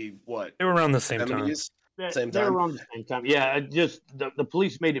might be what They were around the same time. 70s? Same They're time? around the same time. Yeah, it just the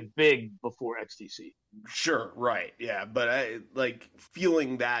Police made it big before XTC. Sure, right, yeah, but I like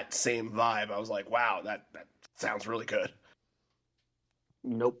feeling that same vibe. I was like, wow, that sounds really good.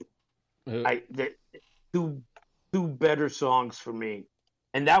 Nope. Two better songs for me,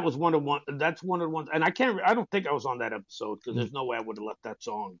 and that was that's one of the ones. And I don't think I was on that episode because there's no way I would have left that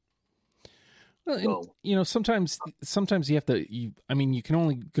song. Well, and, sometimes you have to. You can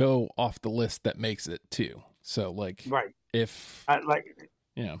only go off the list that makes it too. So like, Right. if I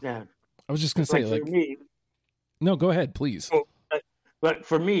yeah, yeah. I was just gonna say for me, no, go ahead, please. but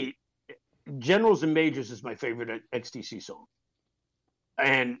for me, Generals and Majors is my favorite XTC song,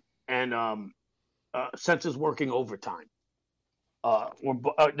 and Senses Working Overtime.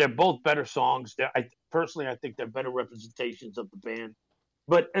 They're both better songs. I think they're better representations of the band.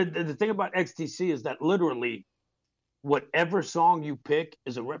 But the thing about XTC is that literally, whatever song you pick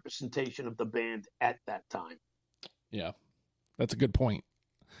is a representation of the band at that time. Yeah, that's a good point.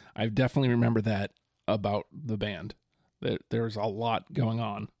 I definitely remember that about the band. That there's a lot going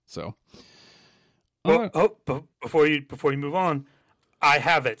on. So, Before you move on, I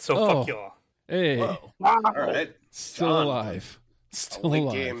have it. So fuck y'all. Hey, Whoa. Wow. All right, still John. alive. A Still late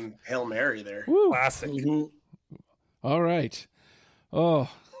alive. game Hail Mary there. Woo. Classic. Mhm. All right. Oh,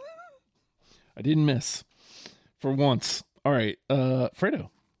 I didn't miss for once. All right, Fredo.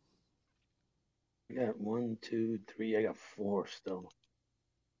 I got 1, 2, 3. I got 4 still.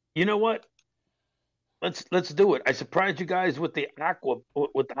 You know what? Let's do it. I surprised you guys with the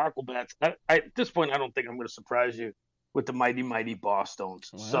Aquabats. At this point, I don't think I'm going to surprise you with the Mighty Mighty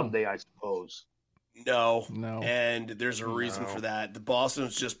Bosstones. Wow. Someday, I suppose. No, No. and there's a reason for that. The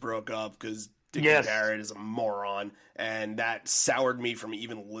Boston's just broke up because Dickie Yes. Barrett is a moron, and that soured me from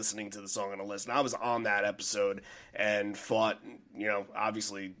even listening to the song on the list. And I was on that episode and thought,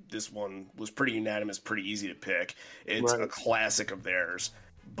 obviously this one was pretty unanimous, pretty easy to pick. It's Right. a classic of theirs.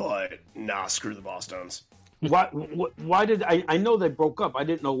 but nah, screw the Bosstones. Why did I know they broke up? I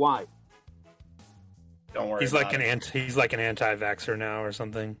didn't know why. Don't worry. He's like about he's like an anti-vaxxer now or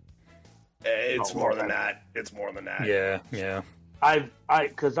something. It's more than that. It's more than that. Yeah.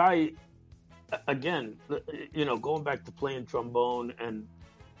 Because again, going back to playing trombone and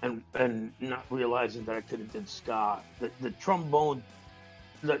not realizing that I could have did ska. The trombone,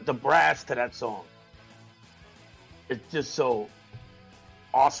 the brass to that song, it's just so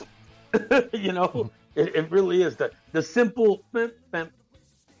awesome. It really is. The simple and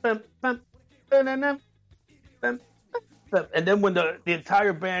then when the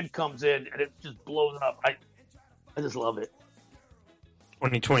entire band comes in and it just blows up, I just love it.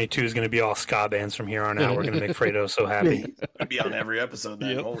 2022 is going to be all ska bands from here on out. We're going to make Fredo so happy. I'd be on every episode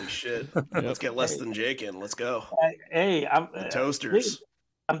then. Yep. Holy shit. Let's get Less Than Jake in. Let's go. Hey, The Toasters.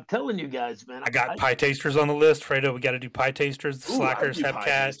 I'm telling you guys, man. I got Pie Tasters on the list. Fredo, we got to do Pie Tasters. The Slackers,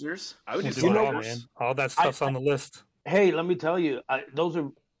 Hepcat. I would We'll do do it all, Slackers. man. All that stuff's on the list. Hey, let me tell you, those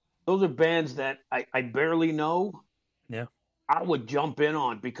are bands that I barely know. Yeah. I would jump in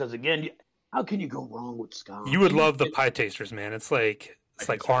on because again, how can you go wrong with ska? You would love the Pie Tasters, man. It's like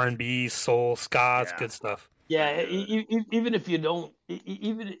R&B, soul, ska. It's Yeah. good stuff. Yeah, even if you don't,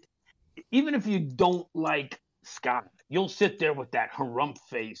 even if you don't like ska, you'll sit there with that harumph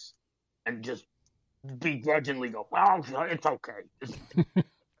face and just begrudgingly go, "Well, it's okay."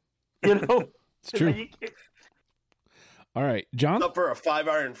 It's true. All right, John. Up for a 5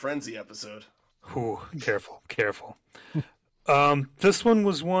 Iron Frenzy episode. Ooh, careful. This one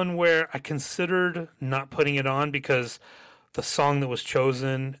was one where I considered not putting it on because the song that was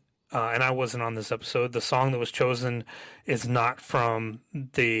chosen, and I wasn't on this episode, the song that was chosen is not from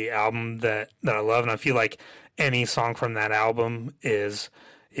the album that I love, and I feel like any song from that album is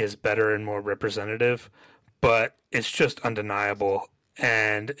better and more representative, but it's just undeniable,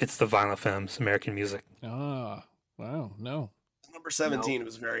 and it's the Violent Femmes, American Music. Ah, wow, no. Number 17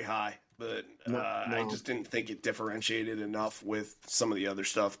 was very high, but No. I just didn't think it differentiated enough with some of the other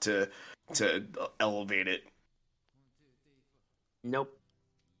stuff to elevate it. Nope,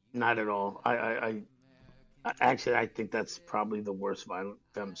 not at all. I actually I think that's probably the worst Violent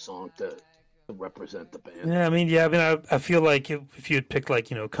Femmes song to represent the band. Yeah, I feel like if you had picked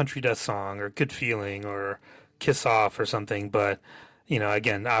Country Death Song or Good Feeling or Kiss Off or something, but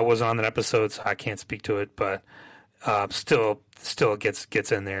again, I was on that episode, so I can't speak to it, but still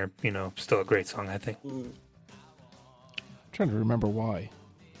gets in there. Still a great song, I think. I'm trying to remember why.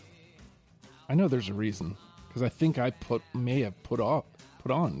 I know there's a reason because I think I may have put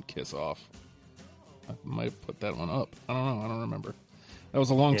on Kiss Off. I might have put that one up. I don't know. I don't remember. That was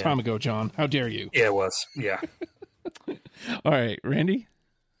a long time ago, John. How dare you? Yeah, it was. Yeah. All right, Randy.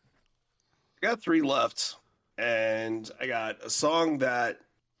 I got 3 left, and I got a song that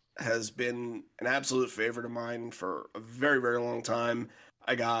has been an absolute favorite of mine for a very, very long time.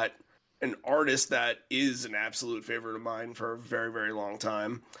 I got an artist that is an absolute favorite of mine for a very, very long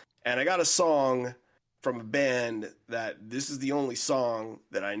time. And I got a song from a band that this is the only song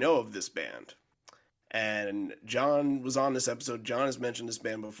that I know of this band. And John was on this episode. John has mentioned this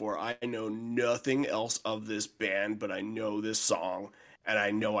band before. I know nothing else of this band, but I know this song, and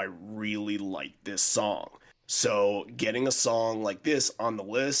I know I really like this song. So getting a song like this on the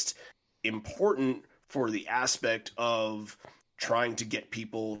list, important for the aspect of trying to get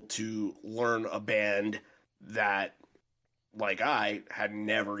people to learn a band that, like I, had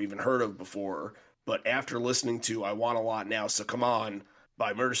never even heard of before. But after listening to I Want a Lot Now, So Come On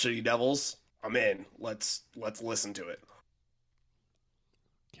by Murder City Devils, I'm in. Let's listen to it.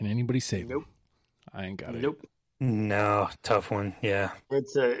 Can anybody save Nope. him? I ain't got it. Nope. No, tough one. Yeah.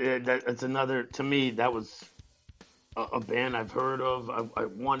 It's another, to me, that was a band I've heard of. I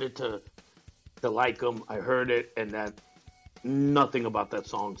wanted to like them. I heard it, and that nothing about that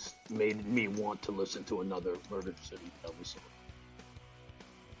song made me want to listen to another Murder City Devils song.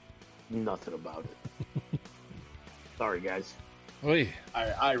 Nothing about it. Sorry, guys. Oy.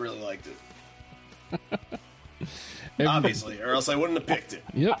 I really liked it. Obviously, or else I wouldn't have picked it.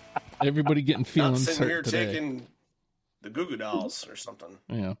 Yep. Everybody getting Not feelings sitting here hurt today. taking the Goo Goo Dolls or something.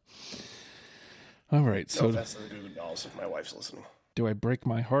 Yeah. All right. No So offense to the Goo Goo Dolls if my wife's listening. do I break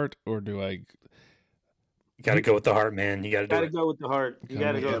my heart or do I? You got to go with the heart, man. You got to do Gotta it. go with the heart. You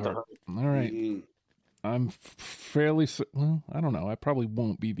gotta go with the heart. All right. Mm. I'm fairly. Well, I don't know. I probably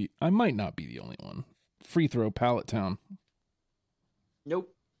won't be the. I might not be the only one. Free Throw, Pallet Town.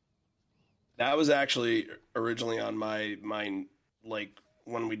 Nope. That was actually originally on my like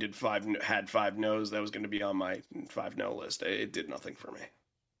when we did had 5 no's. That was going to be on my 5 no list. It did nothing for me.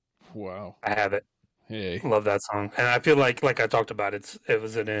 Wow. I have it. Hey. Love that song. And I feel like I talked about, it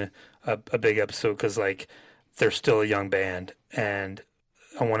was in a big episode because, like, they're still a young band. And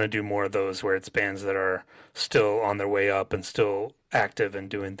I want to do more of those where it's bands that are still on their way up and still active and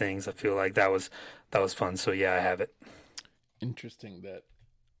doing things. I feel like that was fun. So, yeah, I have it. Interesting that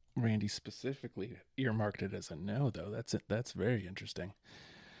Randy specifically earmarked it as a no, though. That's very interesting.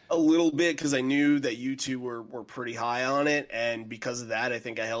 A little bit, because I knew that you two were pretty high on it, and because of that, I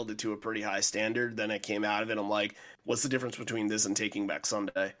think I held it to a pretty high standard. Then I came out of it, I'm like, what's the difference between this and Taking Back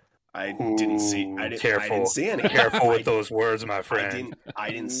Sunday? I didn't see any. Careful with those words, my friend. I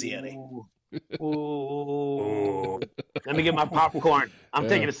didn't see any. Ooh. Let me get my popcorn. I'm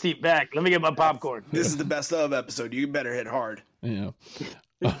taking a seat back. Let me get my popcorn. This is the best of episode. You better hit hard. Yeah.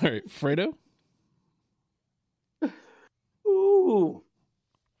 All right, Fredo? Ooh.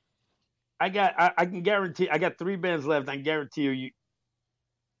 I can guarantee, I got 3 bands left. I can guarantee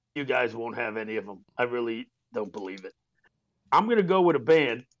you guys won't have any of them. I really don't believe it. I'm going to go with a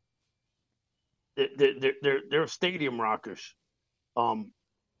band. They're stadium rockers.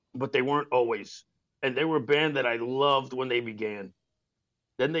 But they weren't always. And they were a band that I loved when they began.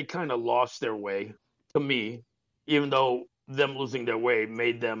 Then they kind of lost their way to me, even though them losing their way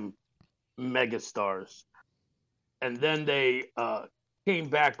made them megastars. And then they came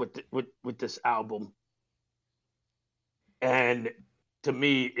back with this album. And to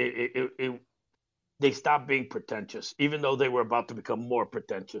me, they stopped being pretentious, even though they were about to become more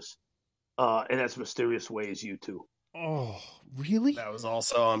pretentious. And that's Mysterious Ways, U2. Oh, really? That was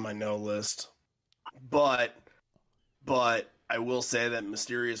also on my no list. But I will say that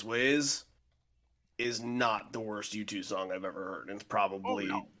Mysterious Ways is not the worst U2 song I've ever heard. It's probably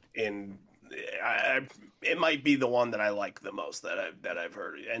it might be the one that I like the most that I've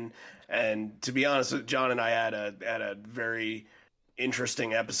heard. And to be honest, John and I had a very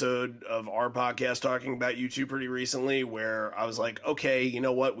interesting episode of our podcast talking about U2 pretty recently, where I was like, okay, you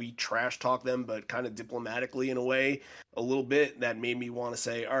know what? We trash talk them, but kind of diplomatically in a way, a little bit. That made me want to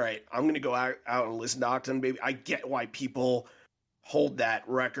say, all right, I'm going to go out and listen to Octane Baby. I get why people hold that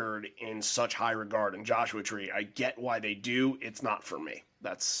record in such high regard. And Joshua Tree, I get why they do. It's not for me.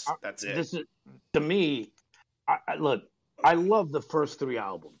 That's it. This is, to me, look, I love the first 3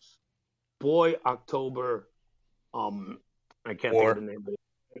 albums. Boy, October, I can't think of the name of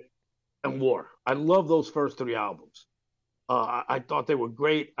it. And War. I love those first 3 albums. I thought they were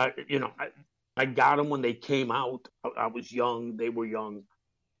great. I got them when they came out. I was young. They were young.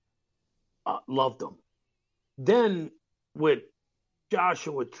 Loved them. Then with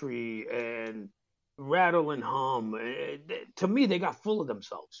Joshua Tree and Rattle and Hum, to me, they got full of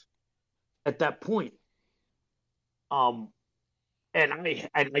themselves at that point. And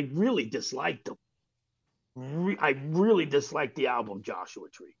I really disliked them. I really dislike the album Joshua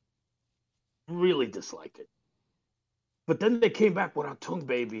Tree. Really dislike it. But then they came back with Octane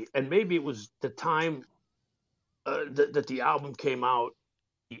Baby, and maybe it was the time that the album came out,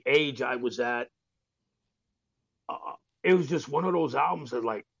 the age I was at. It was just one of those albums that,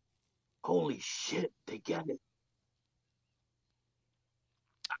 like, holy shit, they get it.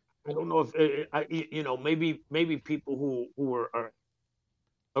 I don't know if maybe people who were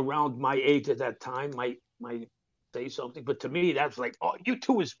around my age at that time might say something, but to me that's like, oh,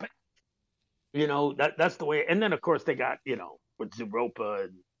 U2 is back. That's the way. And then of course they got, with Zooropa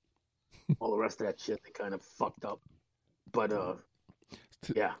and all the rest of that shit, they kind of fucked up. But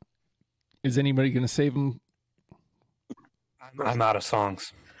yeah. Is anybody gonna save them? I'm out of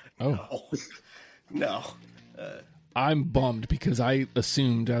songs. Oh no. I'm bummed because I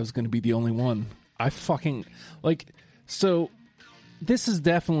assumed I was going to be the only one. I fucking so this is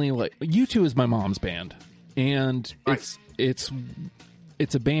definitely like, U2 is my mom's band, and right. it's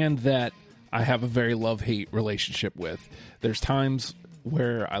a band that I have a very love-hate relationship with. There's times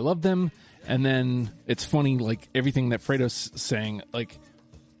where I love them, and then it's funny, like everything that Fredo's saying, like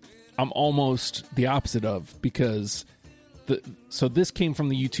I'm almost the opposite of, because so this came from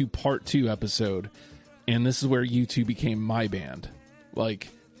the U2 Part 2 episode, and this is where U2 became my band. Like,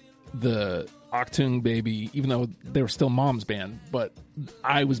 the Octane Baby, even though they were still mom's band, but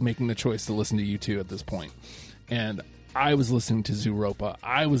I was making the choice to listen to U2 at this point. And I was listening to Zooropa.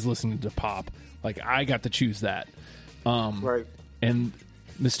 I was listening to Pop. Like, I got to choose that. Right. And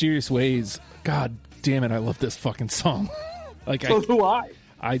Mysterious Ways, god damn it, I love this fucking song. Like, so do I.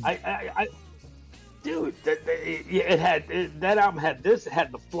 I dude, that album had this. It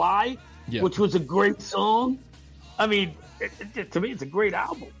had The Fly, Yep. which was a great song. I mean, to me, it's a great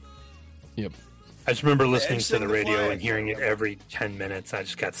album. Yep. I just remember listening to the radio Fly. and hearing it every 10 minutes. I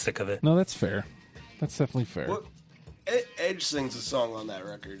just got sick of it. No, that's fair. That's definitely fair. Edge sings a song on that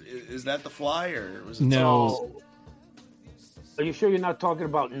record. Is that The Fly, or was it No. Are you sure you're not talking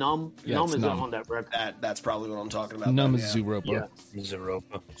about Numb? Yeah, Numb it's isn't Numb. on that record. That's probably what I'm talking about. Numb then, is yeah. Zooropa. Yeah.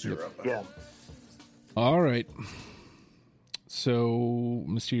 Zeropa. Zeropa. Yeah. All right. So,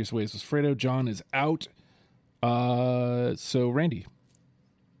 Mysterious Ways was Fredo. John is out. So, Randy.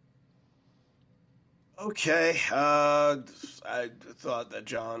 Okay. I thought that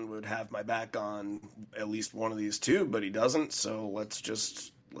John would have my back on at least one of these two, but he doesn't. So let's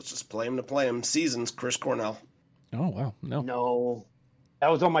just play him to play him. Seasons, Chris Cornell. Oh, wow. No. No. That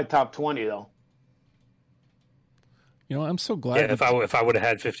was on my top 20, though. You know, I'm so glad. Yeah, if I would have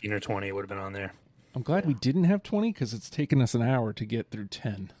had 15 or 20, it would have been on there. I'm glad we didn't have 20 because it's taken us an hour to get through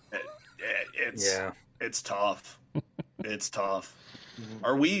 10. It's tough. It's tough.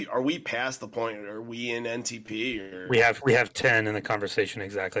 Are we past the point? Are we in NTP? Or... We have 10 in the conversation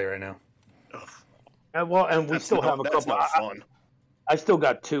exactly right now. And we still have a that's couple. not fun. I still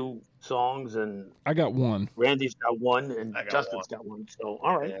got 2 songs, and I got one. Randy's got 1, and I got Justin's 1. got 1. So,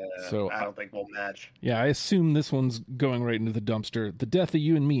 all right. Yeah, So I don't think we'll match. Yeah, I assume this one's going right into the dumpster. The Death of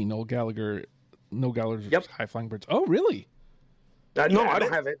You and Me, Noel Gallagher's Yep. High Flying Birds. Oh, really? No, I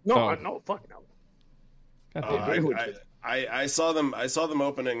don't have it. No, Oh. no, fuck no. God damn. I saw them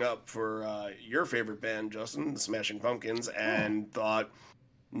opening up for your favorite band, Justin, the Smashing Pumpkins, and thought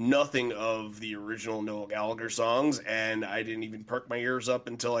nothing of the original Noel Gallagher songs, and I didn't even perk my ears up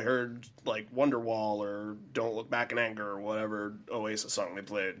until I heard like Wonderwall or Don't Look Back in Anger or whatever Oasis song they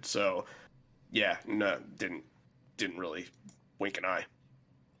played. So yeah, no, didn't really wink an eye.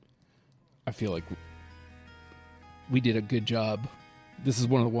 I feel like we did a good job. This is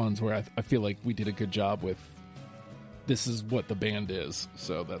one of the ones where I feel like we did a good job with this is what the band is.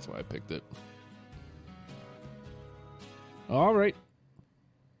 So that's why I picked it. All right.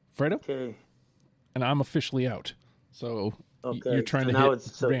 Fredo? Okay. And I'm officially out. So Okay. you're trying So to now hit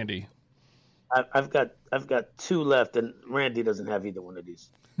it's, Randy. I've got 2 left, and Randy doesn't have either one of these.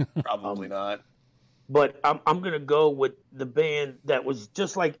 Probably not. But I'm gonna go with the band that was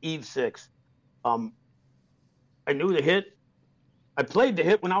just like Eve 6. I knew the hit. I played the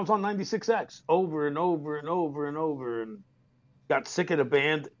hit when I was on 96X over and over and over and over, and got sick of the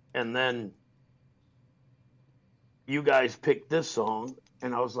band. And then you guys picked this song,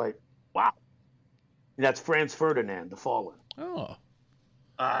 and I was like, wow. And that's Franz Ferdinand, The Fallen. Oh.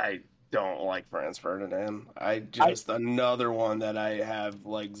 I don't like Franz Ferdinand. Another one that I have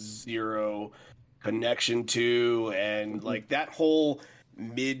like zero connection to, and like that whole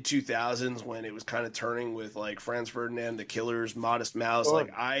mid 2000s when it was kind of turning with like Franz Ferdinand, The Killers, Modest Mouse. Oh.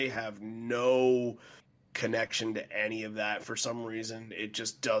 Like I have no connection to any of that for some reason. It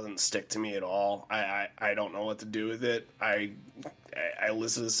just doesn't stick to me at all. I don't know what to do with it. I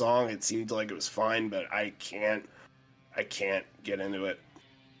listened to the song. It seemed like it was fine, but I can't get into it.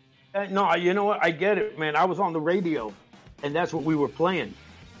 No, you know what? I get it, man. I was on the radio, and that's what we were playing.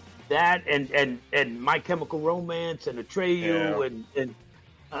 That and My Chemical Romance and Atreyu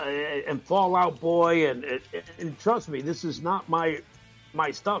and Fall Out Boy and trust me, this is not my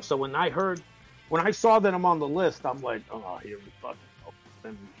stuff. So when I saw that I'm on the list, I'm like, oh, here we fucking go.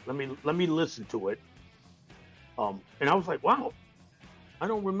 And let me listen to it. And I was like, wow, I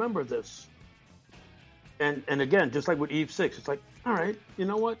don't remember this. And again, just like with Eve 6, it's like, all right, you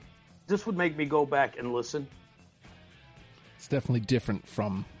know what? This would make me go back and listen. It's definitely different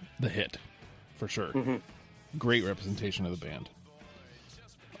from the hit, for sure. Mm-hmm. Great representation of the band.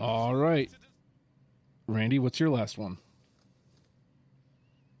 All right. Randy, what's your last one?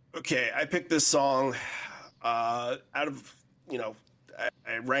 Okay, I picked this song out of,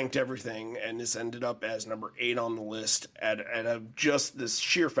 I ranked everything, and this ended up as number 8 on the list at just this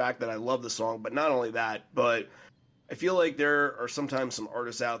sheer fact that I love the song. But not only that, but I feel like there are sometimes some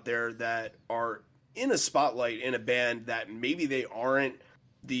artists out there that are in a spotlight in a band that maybe they aren't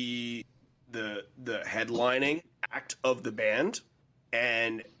the headlining act of the band,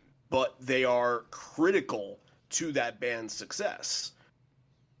 but they are critical to that band's success.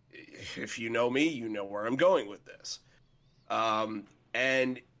 If you know me, you know where I'm going with this.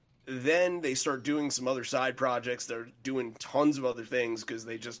 And then they start doing some other side projects. They're doing tons of other things because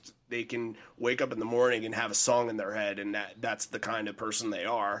they can wake up in the morning and have a song in their head, and that's the kind of person they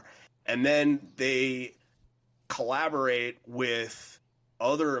are. And then they collaborate with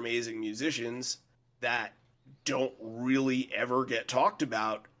other amazing musicians that don't really ever get talked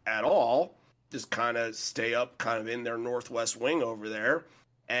about at all. Just kind of stay up kind of in their Northwest wing over there.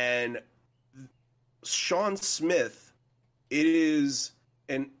 And Sean Smith, it is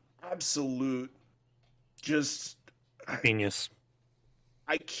an absolute just genius.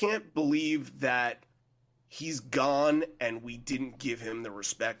 I can't believe that he's gone and we didn't give him the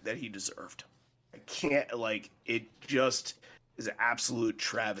respect that he deserved. I can't, like, it just is an absolute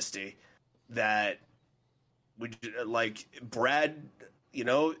travesty that we, like, Brad, you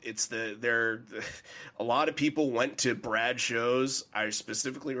know, a lot of people went to Brad shows. I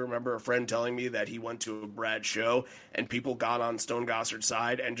specifically remember a friend telling me that he went to a Brad show and people got on Stone Gossard's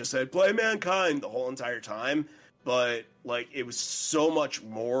side and just said, play Mankind the whole entire time. But, like, it was so much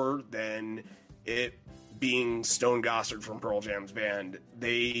more than it being Stone Gossard from Pearl Jam's band.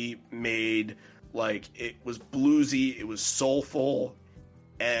 They made, like, it was bluesy, it was soulful,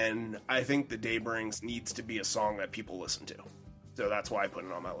 and I think The Day Brings needs to be a song that people listen to. So that's why I put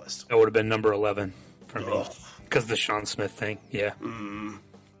it on my list. That would have been number 11 for me. Because the Sean Smith thing, yeah. Mm.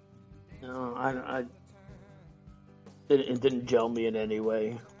 No, it didn't gel me in any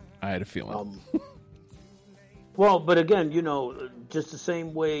way. I had a feeling. Well, but again, you know, just the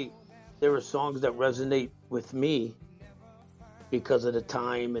same way there are songs that resonate with me because of the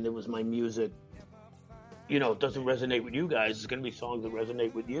time and it was my music. You know, it doesn't resonate with you guys. It's going to be songs that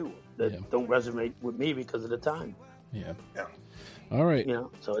resonate with you that don't resonate with me because of the time. Yeah. Yeah. All right. You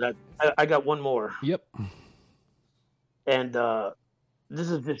know, so that I got one more. Yep. And this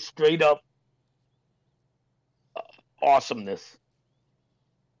is just straight up awesomeness.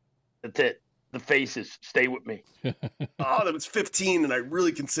 That's it. The Faces, Stay With Me. Oh, that was 15, and I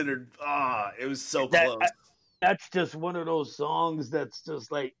really considered, it was so close. That's just one of those songs that's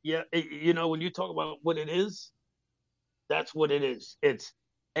just like, yeah, you know, when you talk about what it is, that's what it is. It's,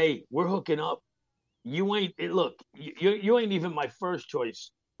 hey, we're hooking up. You ain't, look, you ain't even my first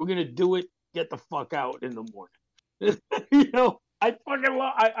choice. We're going to do it, get the fuck out in the morning. You know, I fucking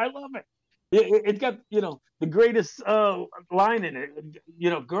love, I love it. It got, you know, the greatest line in it. You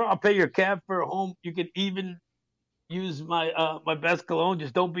know, girl, I'll pay your cab for home. You can even use my my best cologne.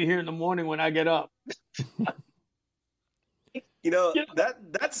 Just don't be here in the morning when I get up. You know,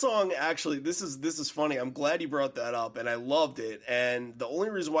 that song actually, this is funny. I'm glad you brought that up, and I loved it. And the only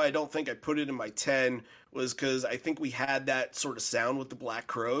reason why I don't think I put it in my 10 was because I think we had that sort of sound with the Black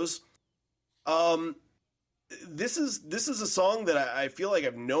Crowes. This is a song that I feel like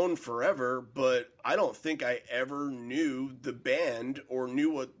I've known forever, but I don't think I ever knew the band or knew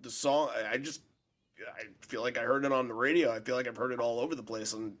what the song. I feel like I heard it on the radio. I feel like I've heard it all over the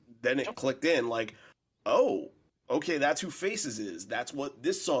place, and then it clicked in. Like, oh, okay, that's who Faces is. That's what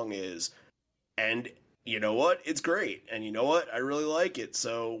this song is, and you know what? It's great, and you know what? I really like it.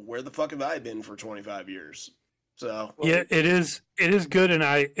 So where the fuck have I been for 25 years? So yeah, it is good, and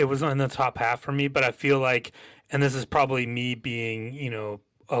it was on the top half for me, but I feel like, and this is probably me being, you know,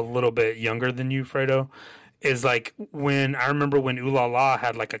 a little bit younger than you, Fredo, is like when I remember when Ooh La La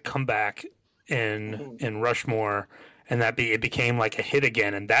had like a comeback in Rushmore, and it became like a hit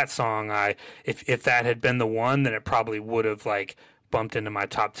again, and that song, if that had been the one, then it probably would have like bumped into my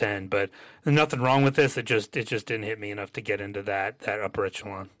top 10. But there's nothing wrong with this. It just didn't hit me enough to get into that upper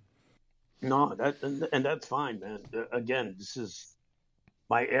echelon. No, that's fine, man. Again, this is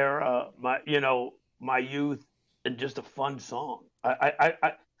my era, my youth, and just a fun song. I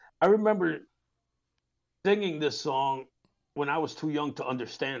remember singing this song when I was too young to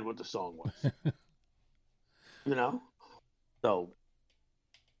understand what the song was. You know, so.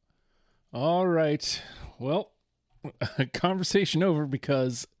 All right. Well, conversation over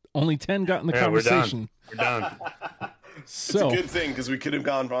because only 10 got in the conversation. We're done. So, it's a good thing because we could have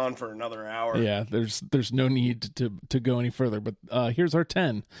gone on for another hour. Yeah, there's no need to go any further. But here's our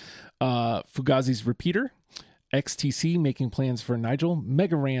 10. Fugazi's Repeater, XTC Making Plans for Nigel,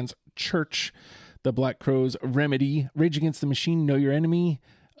 Mega Ran's Church, The Black Crowes Remedy, Rage Against the Machine, Know Your Enemy,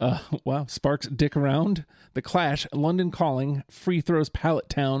 Sparks Dick Around, The Clash, London Calling, Free Throws Pallet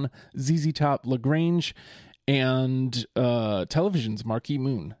Town, ZZ Top LaGrange, and Television's Marquee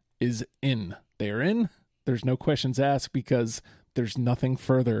Moon is in. They are in. There's no questions asked because there's nothing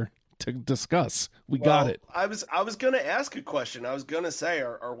further to discuss. We got it. I was going to ask a question. I was going to say,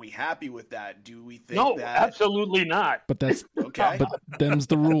 are we happy with that? Do we think no, that? Absolutely not. But that's okay. But them's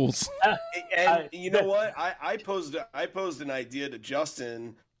the rules. And you know what? I posed an idea to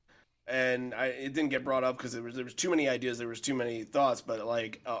Justin, and it didn't get brought up because there was too many ideas. There was too many thoughts. But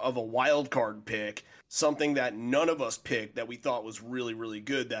like of a wild card pick, something that none of us picked that we thought was really, really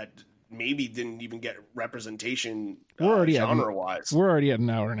good that maybe didn't even get representation genre-wise. We're already at an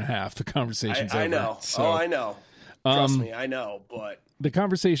hour and a half. The conversation's over. I know. So, I know. Trust me, I know. But the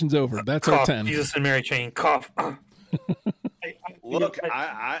conversation's over. That's cough, our 10. Jesus and Mary Chain, cough. Look,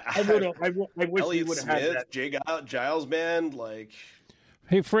 I wish Elliott you would have Smith, had that. Jay Giles band, like.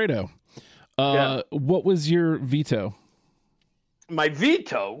 Hey, Fredo. What was your veto? My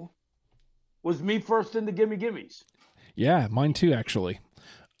veto was Me First in the Gimme Gimmes. Yeah, mine too, actually.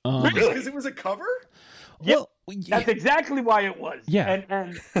 Because it was a cover? Well, That's exactly why it was. Yeah.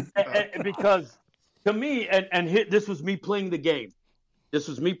 And because to me, this was me playing the game. This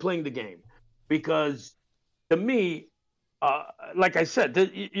was me playing the game. Because to me, like I said,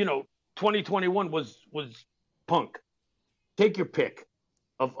 2021 was punk. Take your pick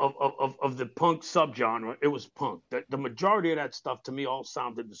of the punk subgenre. It was punk. The majority of that stuff to me all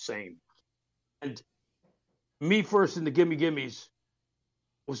sounded the same. And Me First in the Gimme Gimmes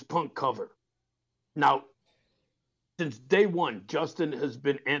was punk cover. Now, since day one, Justin has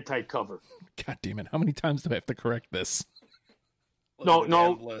been anti-cover. God damn it! How many times do I have to correct this? No.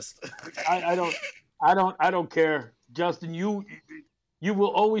 List. I don't care, Justin. You will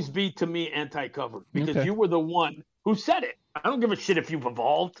always be to me anti-cover because you were the one who said it. I don't give a shit if you've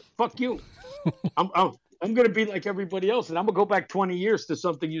evolved. Fuck you. I'm gonna be like everybody else, and I'm gonna go back 20 years to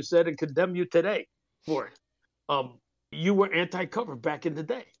something you said and condemn you today for it. You were anti-cover back in the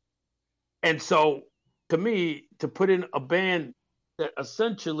day, and so to me, to put in a band that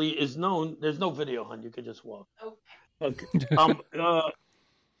essentially is known, there's no video, hon. You can just walk. Okay.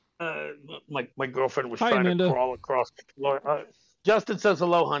 My girlfriend was trying Amanda. to crawl across the floor. Justin says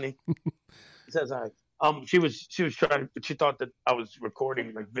hello, honey. He says hi. She was trying, but she thought that I was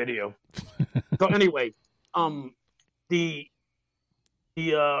recording like video. So anyway, to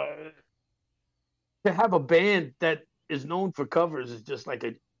have a band that is known for covers is just like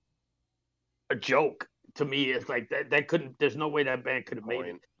a joke to me. It's like that couldn't. There's no way that band could have made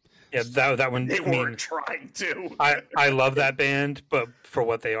it. Yeah, that one. They weren't trying to. I love that band, but for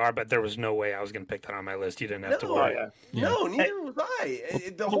what they are, but there was no way I was going to pick that on my list. You didn't have to worry. No, neither was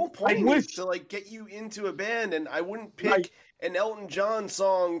I. The whole point was to like get you into a band, and I wouldn't pick an Elton John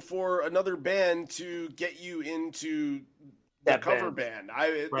song for another band to get you into the cover band.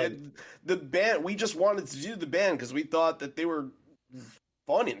 The band, we just wanted to do the band because we thought that they were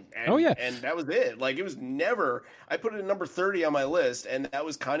fun and that was it. Like it was never. I put it at number 30 on my list, and that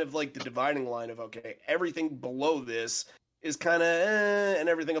was kind of like the dividing line of okay, everything below this is kind of and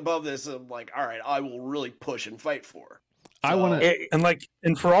everything above this I'm like, all right, I will really push and fight for. I want to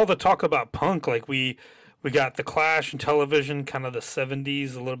and for all the talk about punk, like we got the Clash and Television, kind of the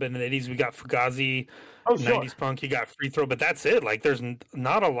 70s, a little bit in the 80s. We got Fugazi, 90s punk. You got Free Throw, but that's it. Like there's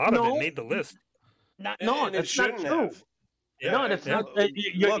not a lot of it made the list. That's not true. Yeah, no, that's not.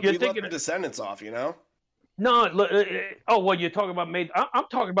 You're thinking the Descendants off, you know? No, you're talking about made. I'm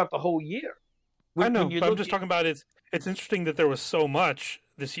talking about the whole year. I know, but I'm just talking about it's interesting that there was so much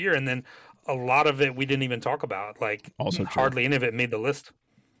this year, and then a lot of it we didn't even talk about. Like also hardly any of it made the list.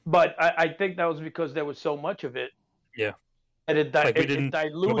 But I think that was because there was so much of it. Yeah, and it diluted.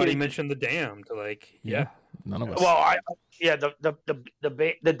 Nobody mentioned the Damned. Like none of us. Well,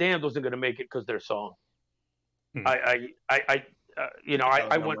 the Damned wasn't going to make it because their song. I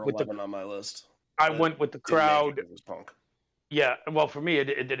went with on my list. I went with the crowd. It was punk. Yeah, well, for me,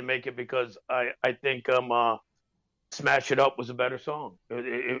 it didn't make it because I think "Smash It Up" was a better song,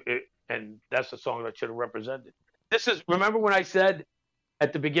 and that's the song that should have represented. Remember when I said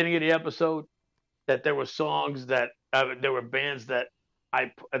at the beginning of the episode that there were songs that there were bands that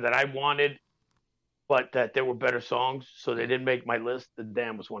I wanted, but that there were better songs, so they didn't make my list. The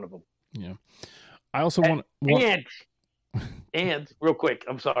Damned was one of them. Yeah. I also want and real quick,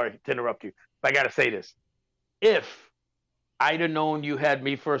 I'm sorry to interrupt you, but I got to say this. If I'd have known you had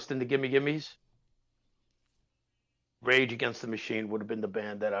Me First in the Gimme Gimmes, Rage Against the Machine would have been the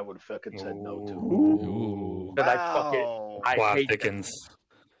band that I would have fucking said no to. Ooh. Wow. I hate Dickens.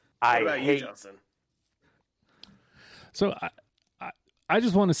 What about you, Justin? So I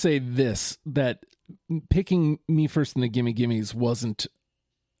just want to say this, that picking Me First in the Gimme Gimmes wasn't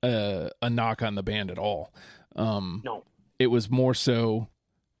a knock on the band at all. No. It was more so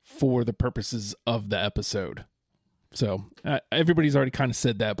for the purposes of the episode. So everybody's already kind of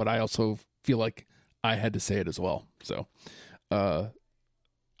said that, but I also feel like I had to say it as well. So I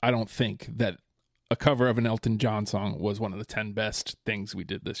don't think that a cover of an Elton John song was one of the 10 best things we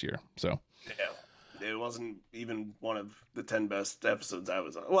did this year. So yeah, it wasn't even one of the 10 best episodes I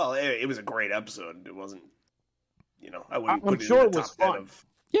was on. Well, it was a great episode. It wasn't, I wouldn't put it in the top 10 of.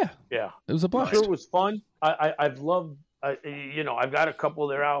 Yeah. It was a blast. I'm sure it was fun. I've loved, I've got a couple of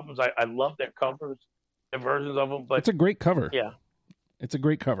their albums. I love their covers, their versions of them. But it's a great cover. Yeah. It's a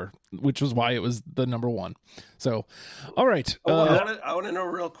great cover, which was why it was the number one. So, all right. I want to know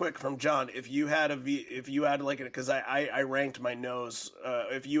real quick from John, if you had because I ranked my nose.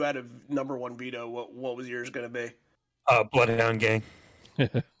 If you had a number one veto, what was yours going to be? Bloodhound Gang.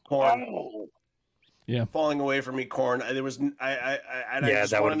 Korn. Yeah. Falling away from me, Korn. There was I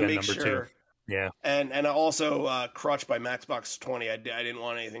that would have been number 2. Yeah. And also Crutch by Matchbox 20. I didn't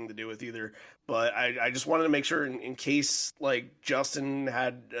want anything to do with either, but I just wanted to make sure in case like Justin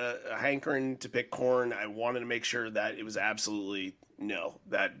had a hankering to pick Korn, I wanted to make sure that it was absolutely no,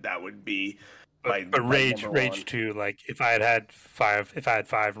 that would be. But Rage too. Like if I had five,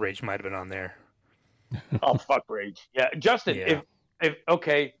 Rage might have been on there. Oh, fuck Rage. Yeah, Justin. Yeah.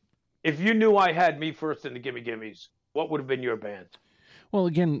 If you knew I had Me First in the Gimme Gimmes, what would have been your band? Well,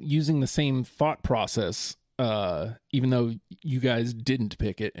 again, using the same thought process, even though you guys didn't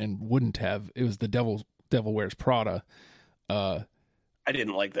pick it and wouldn't have, it was the Devil Wears Prada. I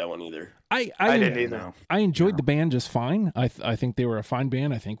didn't like that one either. I didn't either. I enjoyed the band just fine. I think they were a fine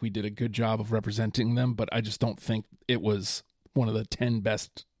band. I think we did a good job of representing them, but I just don't think it was one of the 10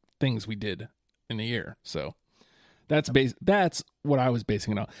 best things we did in the year. So that's what I was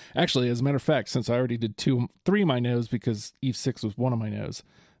basing it on. Actually, as a matter of fact, since I already did 3 of my no's because Eve 6 was one of my no's,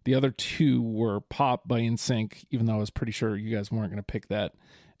 the other 2 were Pop by NSYNC, even though I was pretty sure you guys weren't going to pick that.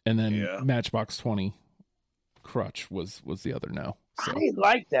 And then Matchbox 20 Crutch was the other no. So. I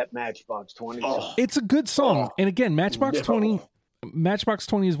like that Matchbox 20 song. Oh. It's a good song. And again, Matchbox 20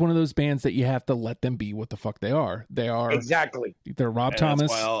 is one of those bands that you have to let them be what the fuck they are. They are exactly. They're Rob And Thomas.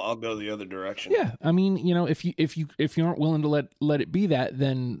 That's why I'll go the other direction. Yeah, I mean, you know, if you aren't willing to let it be that,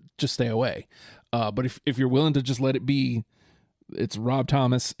 then just stay away. But if you're willing to just let it be, it's Rob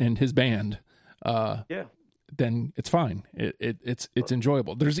Thomas and his band. Then it's fine. It's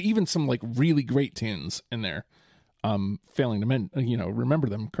enjoyable. There's even some like really great tunes in there. Failing to remember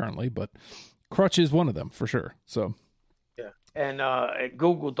them currently, but Crutch is one of them for sure. So yeah, and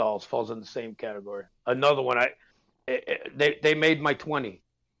Google Dolls falls in the same category. Another one they made my 20,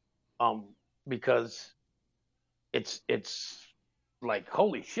 because it's like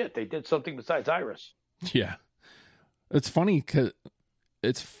holy shit, they did something besides Iris. Yeah, it's funny because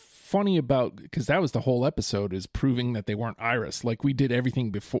that was the whole episode, is proving that they weren't Iris. Like we did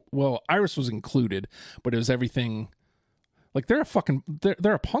everything before. Well, Iris was included, but it was everything. Like they're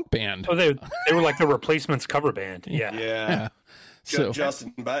a punk band. Oh, they were like the Replacements cover band. Yeah. So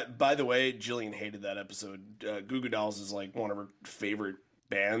Justin, by the way, Jillian hated that episode. Goo Goo Dolls is like one of her favorite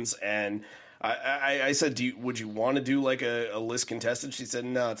bands, and I said, would you want to do like a list contested? She said,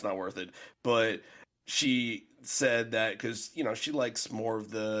 no, it's not worth it. But she said that because she likes more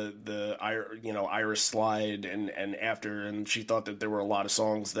of the Iris Slide and after, and she thought that there were a lot of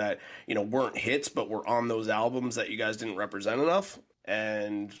songs that weren't hits but were on those albums that you guys didn't represent enough,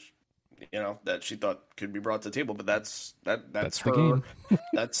 and that she thought could be brought to the table. But that's her game.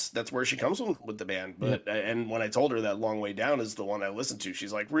 that's where she comes with the band. But and when I told her that Long Way Down is the one I listened to,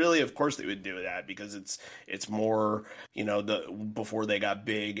 she's like, really? Of course they would do that, because it's more the before they got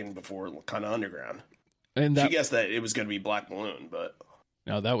big and before kind of underground. And she guessed that it was going to be Black Balloon, but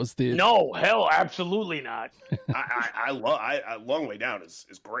no, that was the no, hell, absolutely not. I love Long Way Down is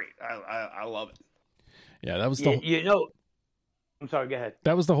great. I love it. Yeah, that was the I'm sorry, go ahead.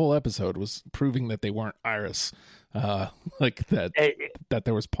 That was the whole episode, was proving that they weren't Iris, like that that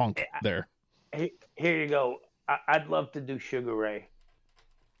there was punk there. Here you go. I'd love to do Sugar Ray.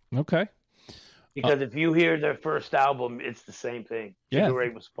 Okay. Because if you hear their first album, it's the same thing. Sugar Ray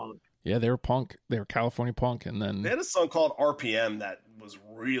was punk. Yeah, they were punk. They were California punk, and then they had a song called RPM that was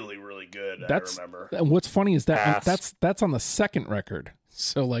really, really good. I remember. And what's funny is that that's on the second record.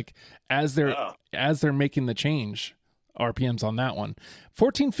 So like as they're making the change, RPM's on that one.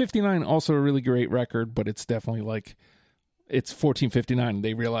 1459, also a really great record, but it's definitely like it's 1459.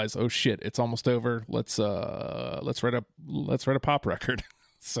 They realize, oh shit, it's almost over. Let's write a pop record.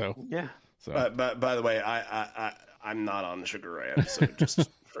 So yeah. So by the way, I'm not on the Sugar Ray episode, just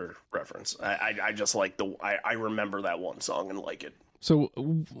for reference. I just like I remember that one song and like it. So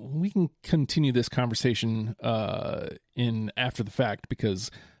we can continue this conversation in after the fact,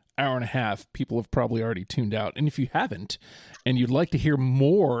 because hour and a half, people have probably already tuned out. And if you haven't, and you'd like to hear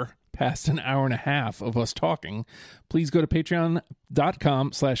more past an hour and a half of us talking, please go to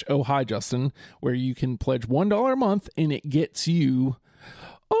patreon.com/ohhijustin, where you can pledge $1 a month, and it gets you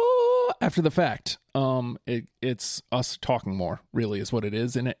after the fact. It's us talking more, really, is what it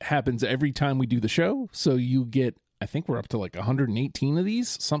is. And it happens every time we do the show. So you get, I think we're up to like 118 of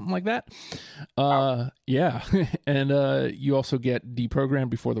these, something like that. Yeah. And you also get deprogrammed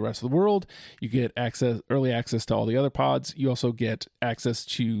before the rest of the world. You get early access to all the other pods. You also get access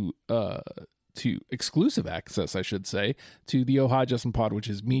to exclusive access, I should say, to the Oh Hi Justin pod, which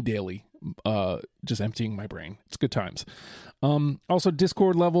is me daily, just emptying my brain. It's good times. Also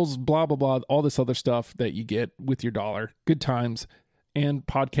Discord levels, blah, blah, blah, all this other stuff that you get with your $1. Good times. And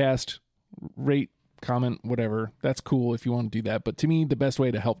podcast rate, comment, whatever. That's cool if you want to do that. But to me, the best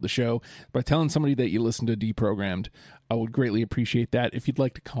way to help the show is by telling somebody that you listen to Deprogrammed. I would greatly appreciate that. If you'd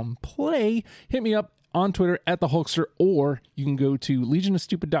like to come play, hit me up on Twitter at the Hulkster, or you can go to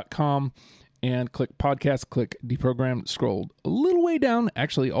legionofstupid.com and click podcast, click Deprogrammed, scroll a little way down.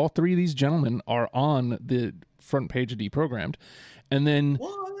 Actually, all three of these gentlemen are on the front page of Deprogrammed. And then,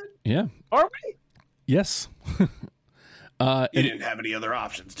 What? yeah. Are we? Yes. You didn't have any other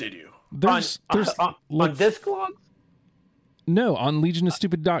options, did you? There's on Disclogs? No, on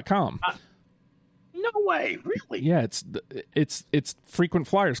legionofstupid.com. No way, really? Yeah, it's Frequent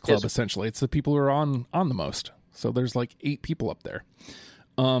Flyers Club, essentially. It's the people who are on the most. So there's like 8 people up there.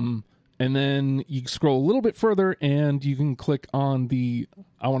 And then you scroll a little bit further and you can click on the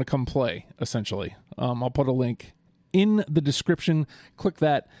I want to come play, essentially. I'll put a link in the description. Click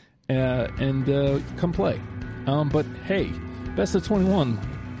that and come play. But hey, best of 21.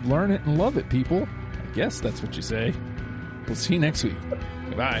 Learn it and love it, people. I guess that's what you say. We'll see you next week.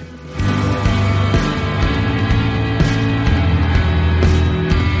 Goodbye.